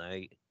Roll All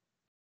Night."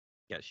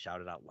 Got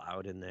shouted out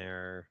loud in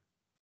there.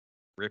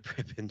 Rip,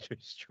 rip, and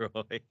destroy.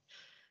 And,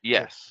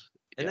 Yes.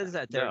 and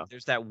Yeah. then No.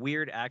 there's that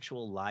weird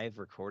actual live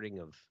recording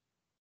of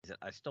is it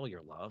 "I Stole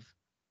Your Love."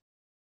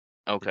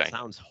 It Okay.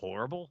 sounds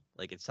horrible.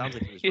 Like it sounds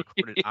like it was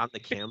recorded on the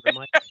camera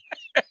mic.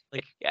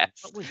 Like Yes.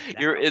 what was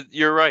that?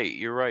 You're right.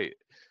 You're right.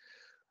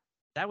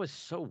 That was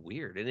so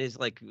weird. And it's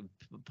like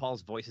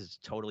Paul's voice is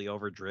totally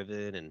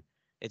overdriven and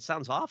it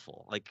sounds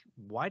awful. Like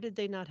why did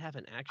they not have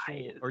an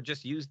actual or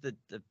just use the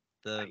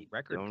I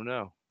record? don't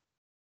know.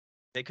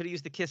 They could have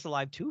used the Kiss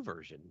Alive 2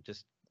 version,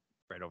 just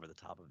right over the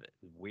top of it.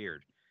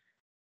 Weird.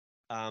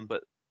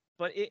 But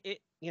But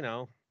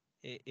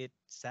it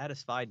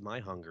satisfied my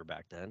hunger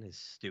back then, as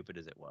stupid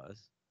as it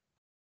was.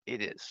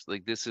 it is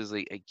like this is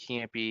a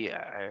campy.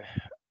 I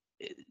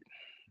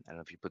don't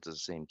know if you put this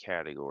in the same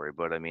category,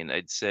 but I mean,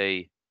 I'd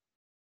say,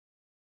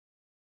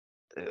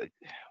 uh,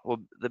 well,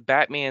 the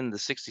Batman the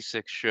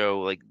 '66 show,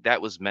 like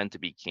that was meant to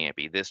be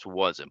campy. This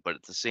wasn't, but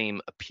it's the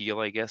same appeal,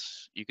 I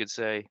guess you could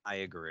say. I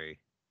agree.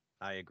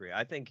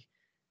 I think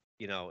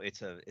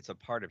it's a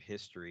part of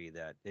history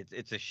that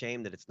it's a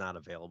shame that it's not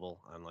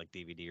available on like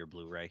DVD or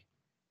Blu-ray.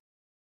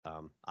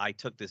 I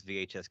took this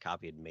VHS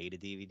copy and made a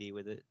DVD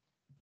with it.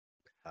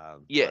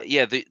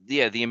 Yeah, But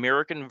the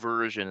American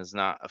version is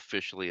not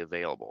officially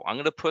available. I'm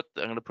gonna put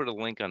a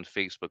link on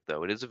Facebook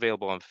though. It is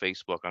available on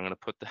Facebook. I'm gonna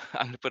put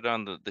I'm gonna put it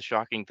on the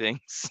shocking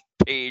things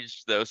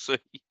page though, so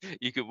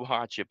you could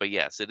watch it. But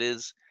yes, it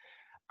is.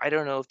 I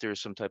don't know if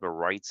there's some type of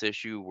rights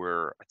issue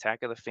where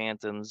Attack of the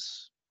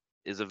Phantoms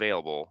is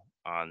available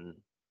on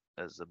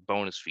as a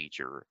bonus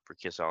feature for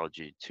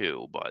Kissology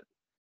 2, but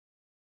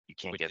you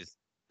can't which get is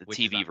the which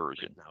is TV obsolete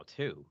version. now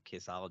too.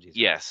 Kissologies are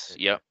Yes,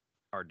 yep,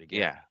 hard to get.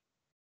 yeah.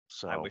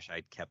 I So wish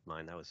I'd kept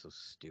mine. That was so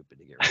stupid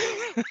to get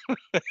rid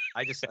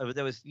of.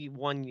 There was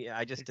one year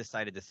I just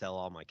decided to sell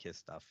all my Kiss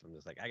stuff and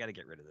was like, I got to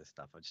get rid of this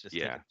stuff. It's just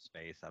taking yeah, up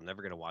space. I'm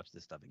never gonna watch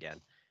this stuff again.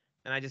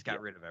 And I just yeah,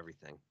 got rid of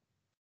everything.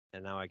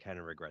 And now I kind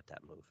of regret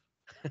that move.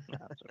 that's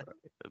all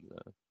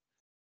right.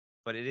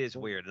 But it is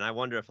weird, and I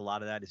wonder if a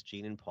lot of that is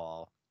Gene and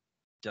Paul.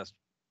 Just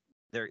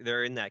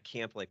they're in that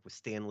camp like with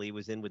Stan Lee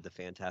was in with the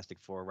Fantastic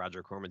Four,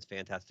 Roger Corman's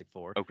Fantastic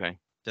Four. Okay.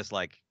 Just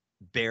like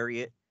bury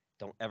it.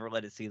 Don't ever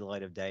let it see the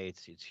light of day.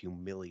 It's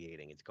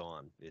humiliating. It's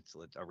gone.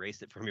 Let's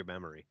erase it from your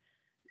memory.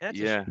 And that's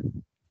a Yeah.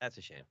 shame. That's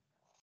a shame.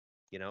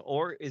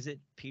 Or is it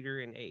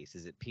Peter and Ace?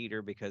 Is it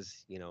Peter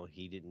because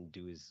he didn't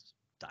do his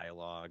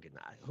dialogue and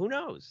who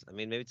knows? I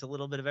mean, maybe it's a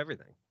little bit of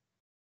everything.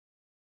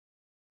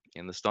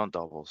 And the stunt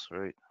doubles,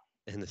 right?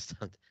 And the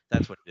stunt.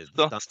 That's what it is.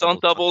 The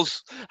Stunt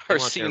doubles they are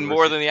want their seen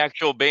more than the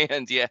actual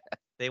band. Yeah.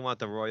 They want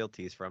the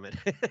royalties from it.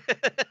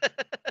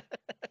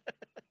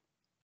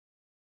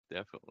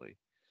 Definitely.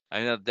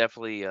 I know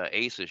definitely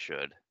Aces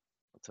should.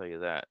 I'll tell you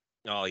that.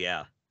 Oh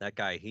yeah, that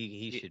guy.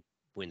 He should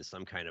win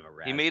some kind of a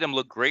He Razzie. made him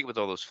look great with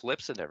all those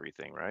flips and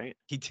everything, right?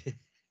 He did.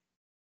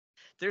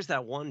 There's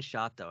that one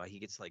shot though. He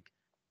gets like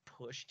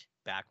pushed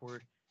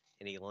backward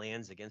and he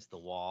lands against the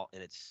wall,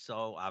 and it's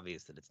so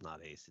obvious that it's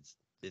not Ace.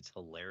 It's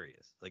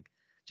hilarious. Like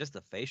just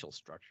the facial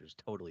structure is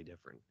totally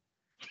different.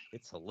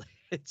 It's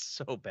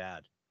so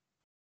bad.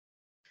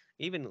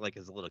 Even like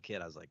as a little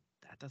kid, I was like,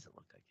 that doesn't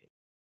look like Ace.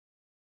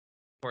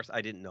 Of course,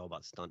 I didn't know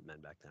about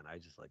stuntmen back then. I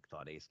just like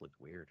thought Ace looked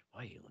weird.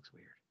 Why he looks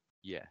weird?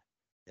 Yeah.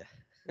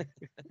 Yeah.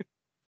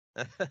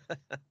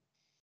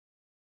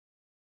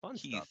 Fun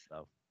Keith, stuff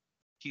though.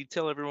 can you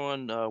tell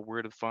everyone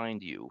where to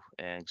find you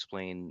and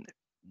explain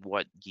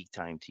what Geek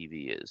Time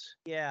TV is.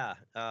 Yeah,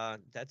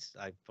 that's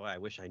boy, I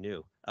wish I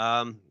knew.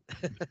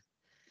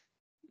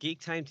 Geek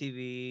Time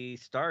TV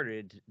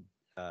started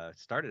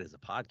as a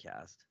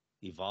podcast,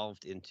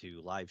 evolved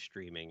into live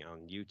streaming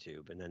on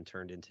YouTube, and then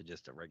turned into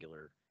just a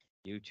regular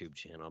YouTube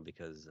channel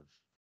because of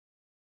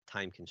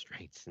time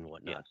constraints and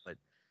whatnot. Yes.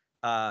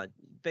 But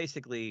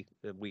basically,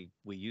 we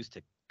used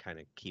to kind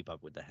of keep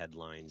up with the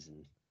headlines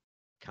and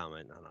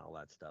comment on all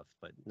that stuff,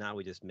 but now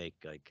we just make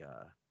like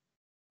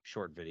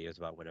short videos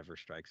about whatever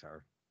strikes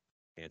our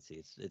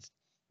fancy. It's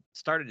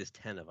started as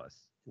 10 of us,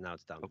 and now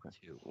it's down Okay.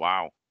 to 2.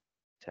 Wow,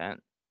 10.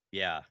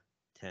 Yeah,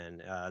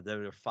 10. There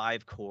were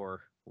 5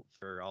 core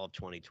for all of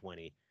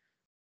 2020,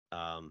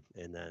 and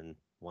then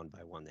one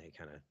by one they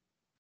kind of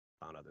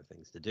found other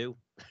things to do,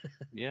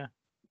 Yeah.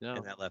 No.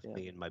 and that left yeah.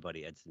 me and my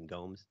buddy Edson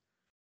Gomes.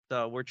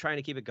 So we're trying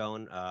to keep it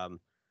going.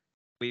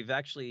 We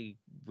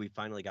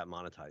finally got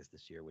monetized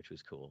this year, which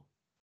was cool.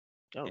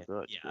 Oh, And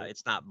good. yeah, good.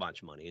 it's not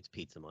much money. It's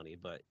pizza money,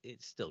 but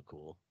it's still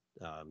cool.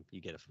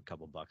 You get a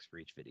couple bucks for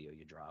each video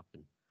you drop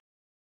and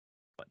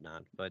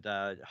whatnot. But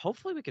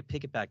hopefully we could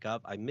pick it back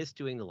up. I miss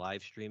doing the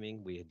live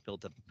streaming. We had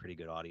built up a pretty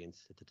good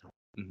audience at the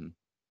time.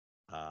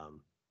 Mhm.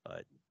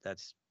 But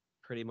that's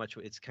pretty much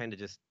it's kind of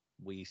just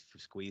we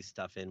squeeze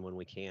stuff in when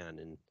we can,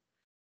 and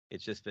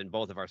it's just been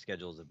both of our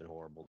schedules have been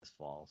horrible this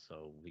fall,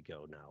 so we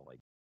go now like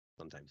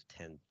sometimes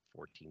 10,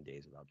 14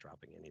 days without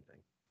dropping anything.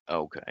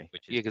 Okay.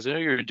 Which Yeah, is because I know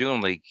you're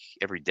doing like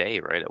every day,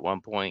 right? At one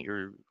point,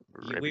 or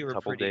every we were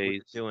couple we were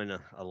days. doing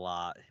a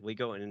lot. We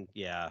go in,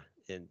 yeah,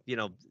 and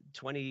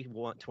 20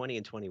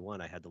 and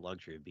 21, I had the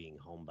luxury of being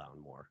homebound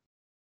more.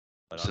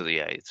 But So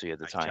yeah, so you had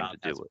the my time job to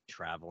do has me it.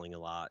 traveling a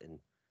lot, and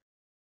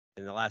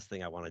the last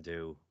thing I want to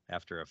do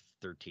after a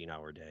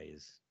 13-hour day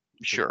is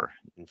sit Sure,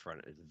 in front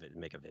of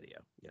make a video.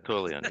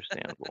 totally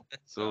understandable.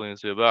 So Totally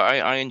understandable. But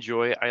I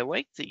enjoy. I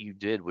like that you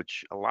did,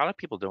 which a lot of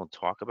people don't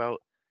talk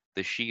about.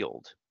 The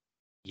Shield.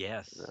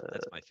 yes,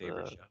 that's my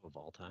favorite Uh, show of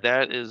all time.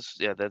 That is,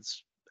 yeah.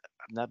 That's.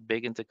 I'm not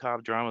big into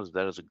cop dramas.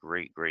 But that is a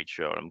great, great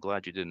show. I'm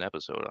glad you did an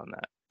episode on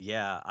that.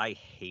 Yeah, I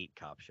hate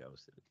cop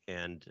shows.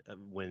 And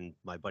when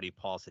my buddy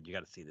Paul said you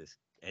got to see this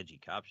edgy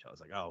cop show, I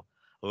was like, oh,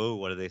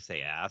 what do they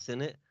say? Ass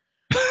in it?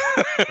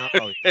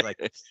 No, he's like,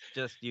 it's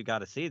just you got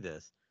to see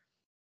this.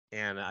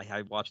 And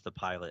I watched the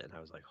pilot and I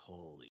was like,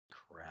 holy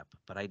crap!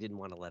 But I didn't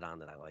want to let on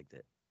that I liked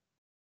it.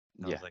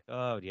 I Yeah. was like,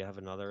 oh, do you have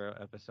another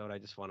episode? I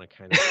just want to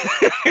kind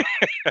of.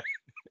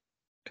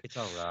 It's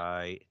all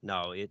right.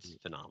 No, it's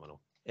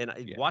phenomenal. And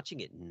Yeah. watching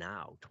it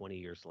now, 20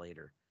 years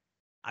later,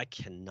 I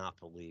cannot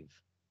believe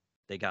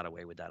they got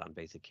away with that on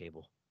basic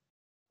cable.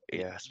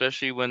 Yeah,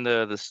 especially when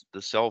the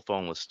cell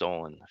phone was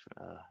stolen.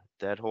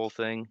 That whole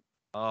thing.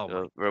 Oh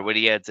my Or when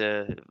he had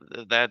to.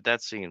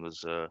 That scene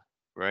was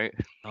right.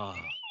 Oh,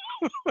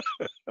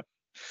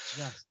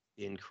 just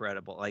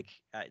incredible. Like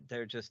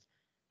they're just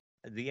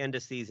the end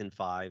of season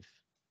 5,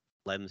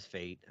 Lem's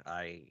fate.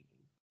 I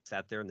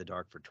sat there in the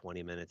dark for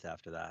 20 minutes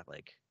after that.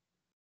 Like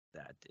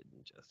that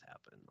didn't just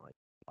happen. Like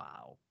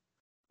wow.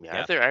 Yeah,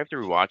 I have to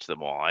rewatch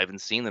them all. I haven't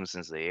seen them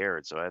since they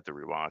aired, so I have to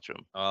rewatch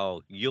them.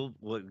 Oh, you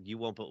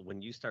won't. But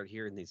when you start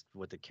hearing these,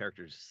 what the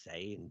characters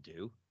say and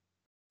do,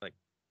 like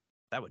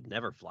that would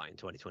never fly in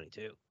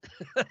 2022.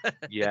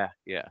 Yeah,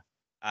 yeah.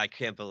 I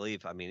can't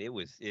believe. I mean,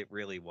 it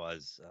really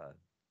was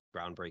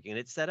groundbreaking, and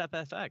it set up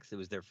FX. It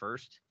was their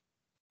first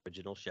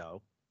original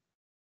show,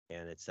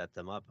 and it set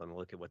them up. And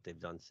look at what they've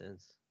done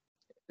since.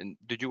 And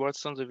did you watch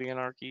Sons of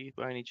Anarchy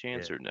by any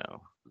chance, did. or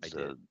no? I It's,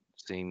 did.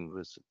 Same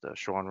was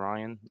Sean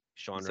Ryan.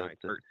 Sean Is that Ryan,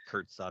 the-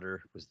 Kurt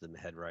Sutter was the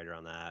head writer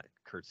on that.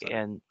 Kurt Sutter,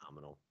 And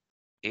phenomenal.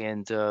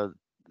 and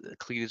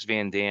Cletus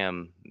Van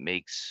Dam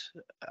makes.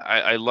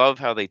 I love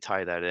how they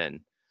tie that in.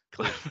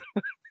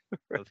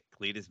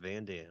 Cletus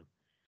Van Dam,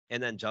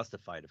 and then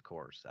Justified, of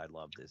course. I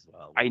loved as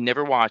well. I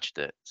never watched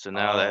it, so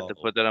now I have to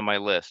Oh. put that on my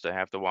list. I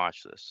have to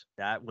watch this.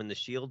 That when the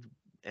Shield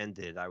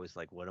ended, I was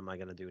like, "What am I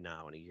gonna do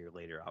now?" And a year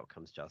later, out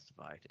comes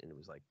Justified, and it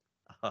was like,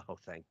 "Oh,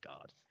 thank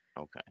God."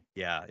 Okay.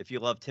 Yeah, if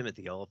you love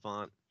Timothy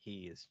Oliphant,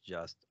 he is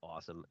just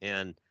awesome.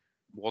 And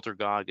Walter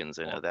Goggins,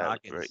 I know Paul that.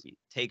 Hawkins Right.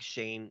 takes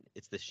Shane.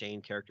 It's the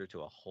Shane character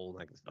to a whole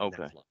next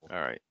Okay. level. All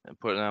right. I'm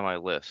putting it on my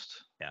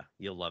list. Yeah,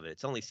 you'll love it.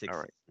 It's only 6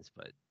 All right. seasons,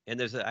 but and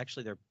there's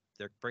actually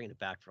they're bringing it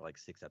back for like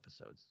 6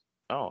 episodes.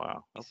 Oh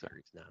wow. New Okay.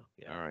 series now.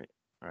 Yeah. All right.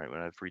 All right. When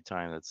I have free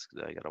time,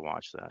 I gotta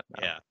watch that.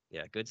 now. Yeah,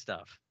 yeah, good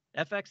stuff.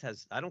 FX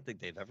has I don't think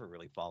they've ever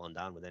really fallen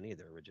down with any of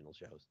their original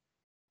shows.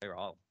 They're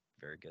all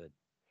very good.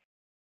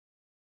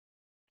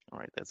 All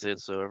right. That's it.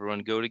 So everyone,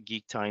 go to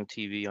Geek Time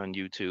TV on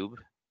YouTube,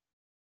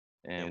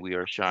 and And we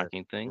are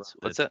shocking things.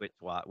 What's that?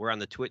 We're on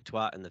the Twit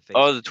Twat and the face.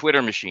 Oh, the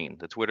Twitter machine.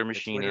 The Twitter the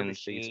machine Twitter and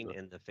machine Facebook.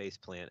 and the face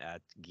plant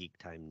at Geek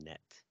Time Net.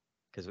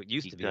 Because it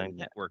used to Geek be a Time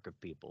Net. network of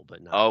people,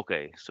 but now Oh,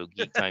 okay. So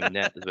Geek Time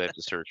Net is what I have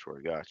to search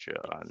for. Gotcha.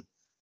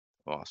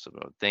 Awesome.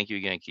 Thank you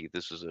again, Keith.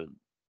 This was a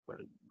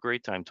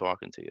great time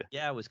talking to you.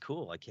 yeah, it was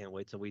cool. I can't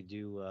wait till we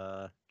do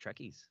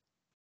Trekkies.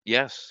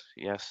 Yes.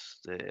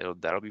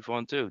 That'll be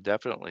fun too.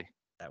 Definitely.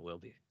 That will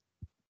be.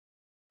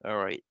 All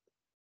right.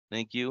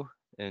 Thank you,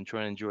 and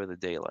try and enjoy the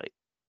daylight.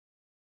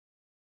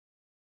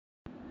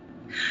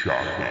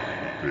 Shocking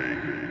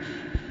Things.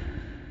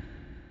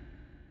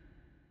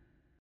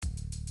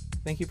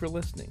 Thank you for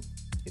listening.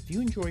 If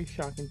you enjoy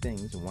Shocking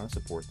Things and want to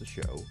support the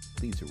show,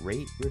 please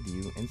rate,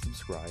 review, and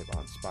subscribe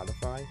on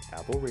Spotify,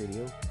 Apple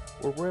Radio,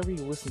 or wherever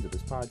you listen to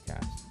this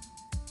podcast.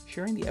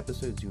 Sharing the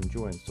episodes you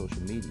enjoy on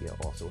social media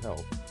also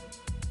helps.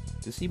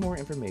 To see more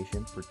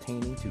information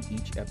pertaining to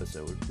each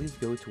episode, please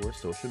go to our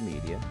social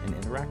media and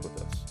interact with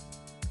us.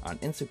 On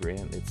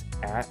Instagram, it's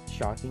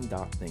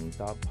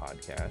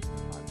 @shocking.things.podcast,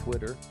 on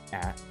Twitter,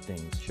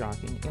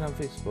 @thingsshocking, and on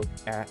Facebook,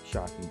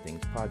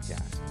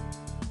 @shockingthingspodcast.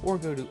 Or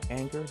go to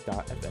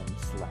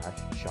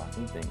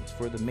anchor.fm/shockingthings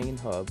for the main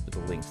hub with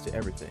the links to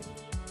everything.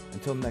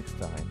 Until next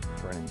time,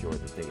 try and enjoy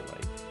the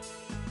daylight.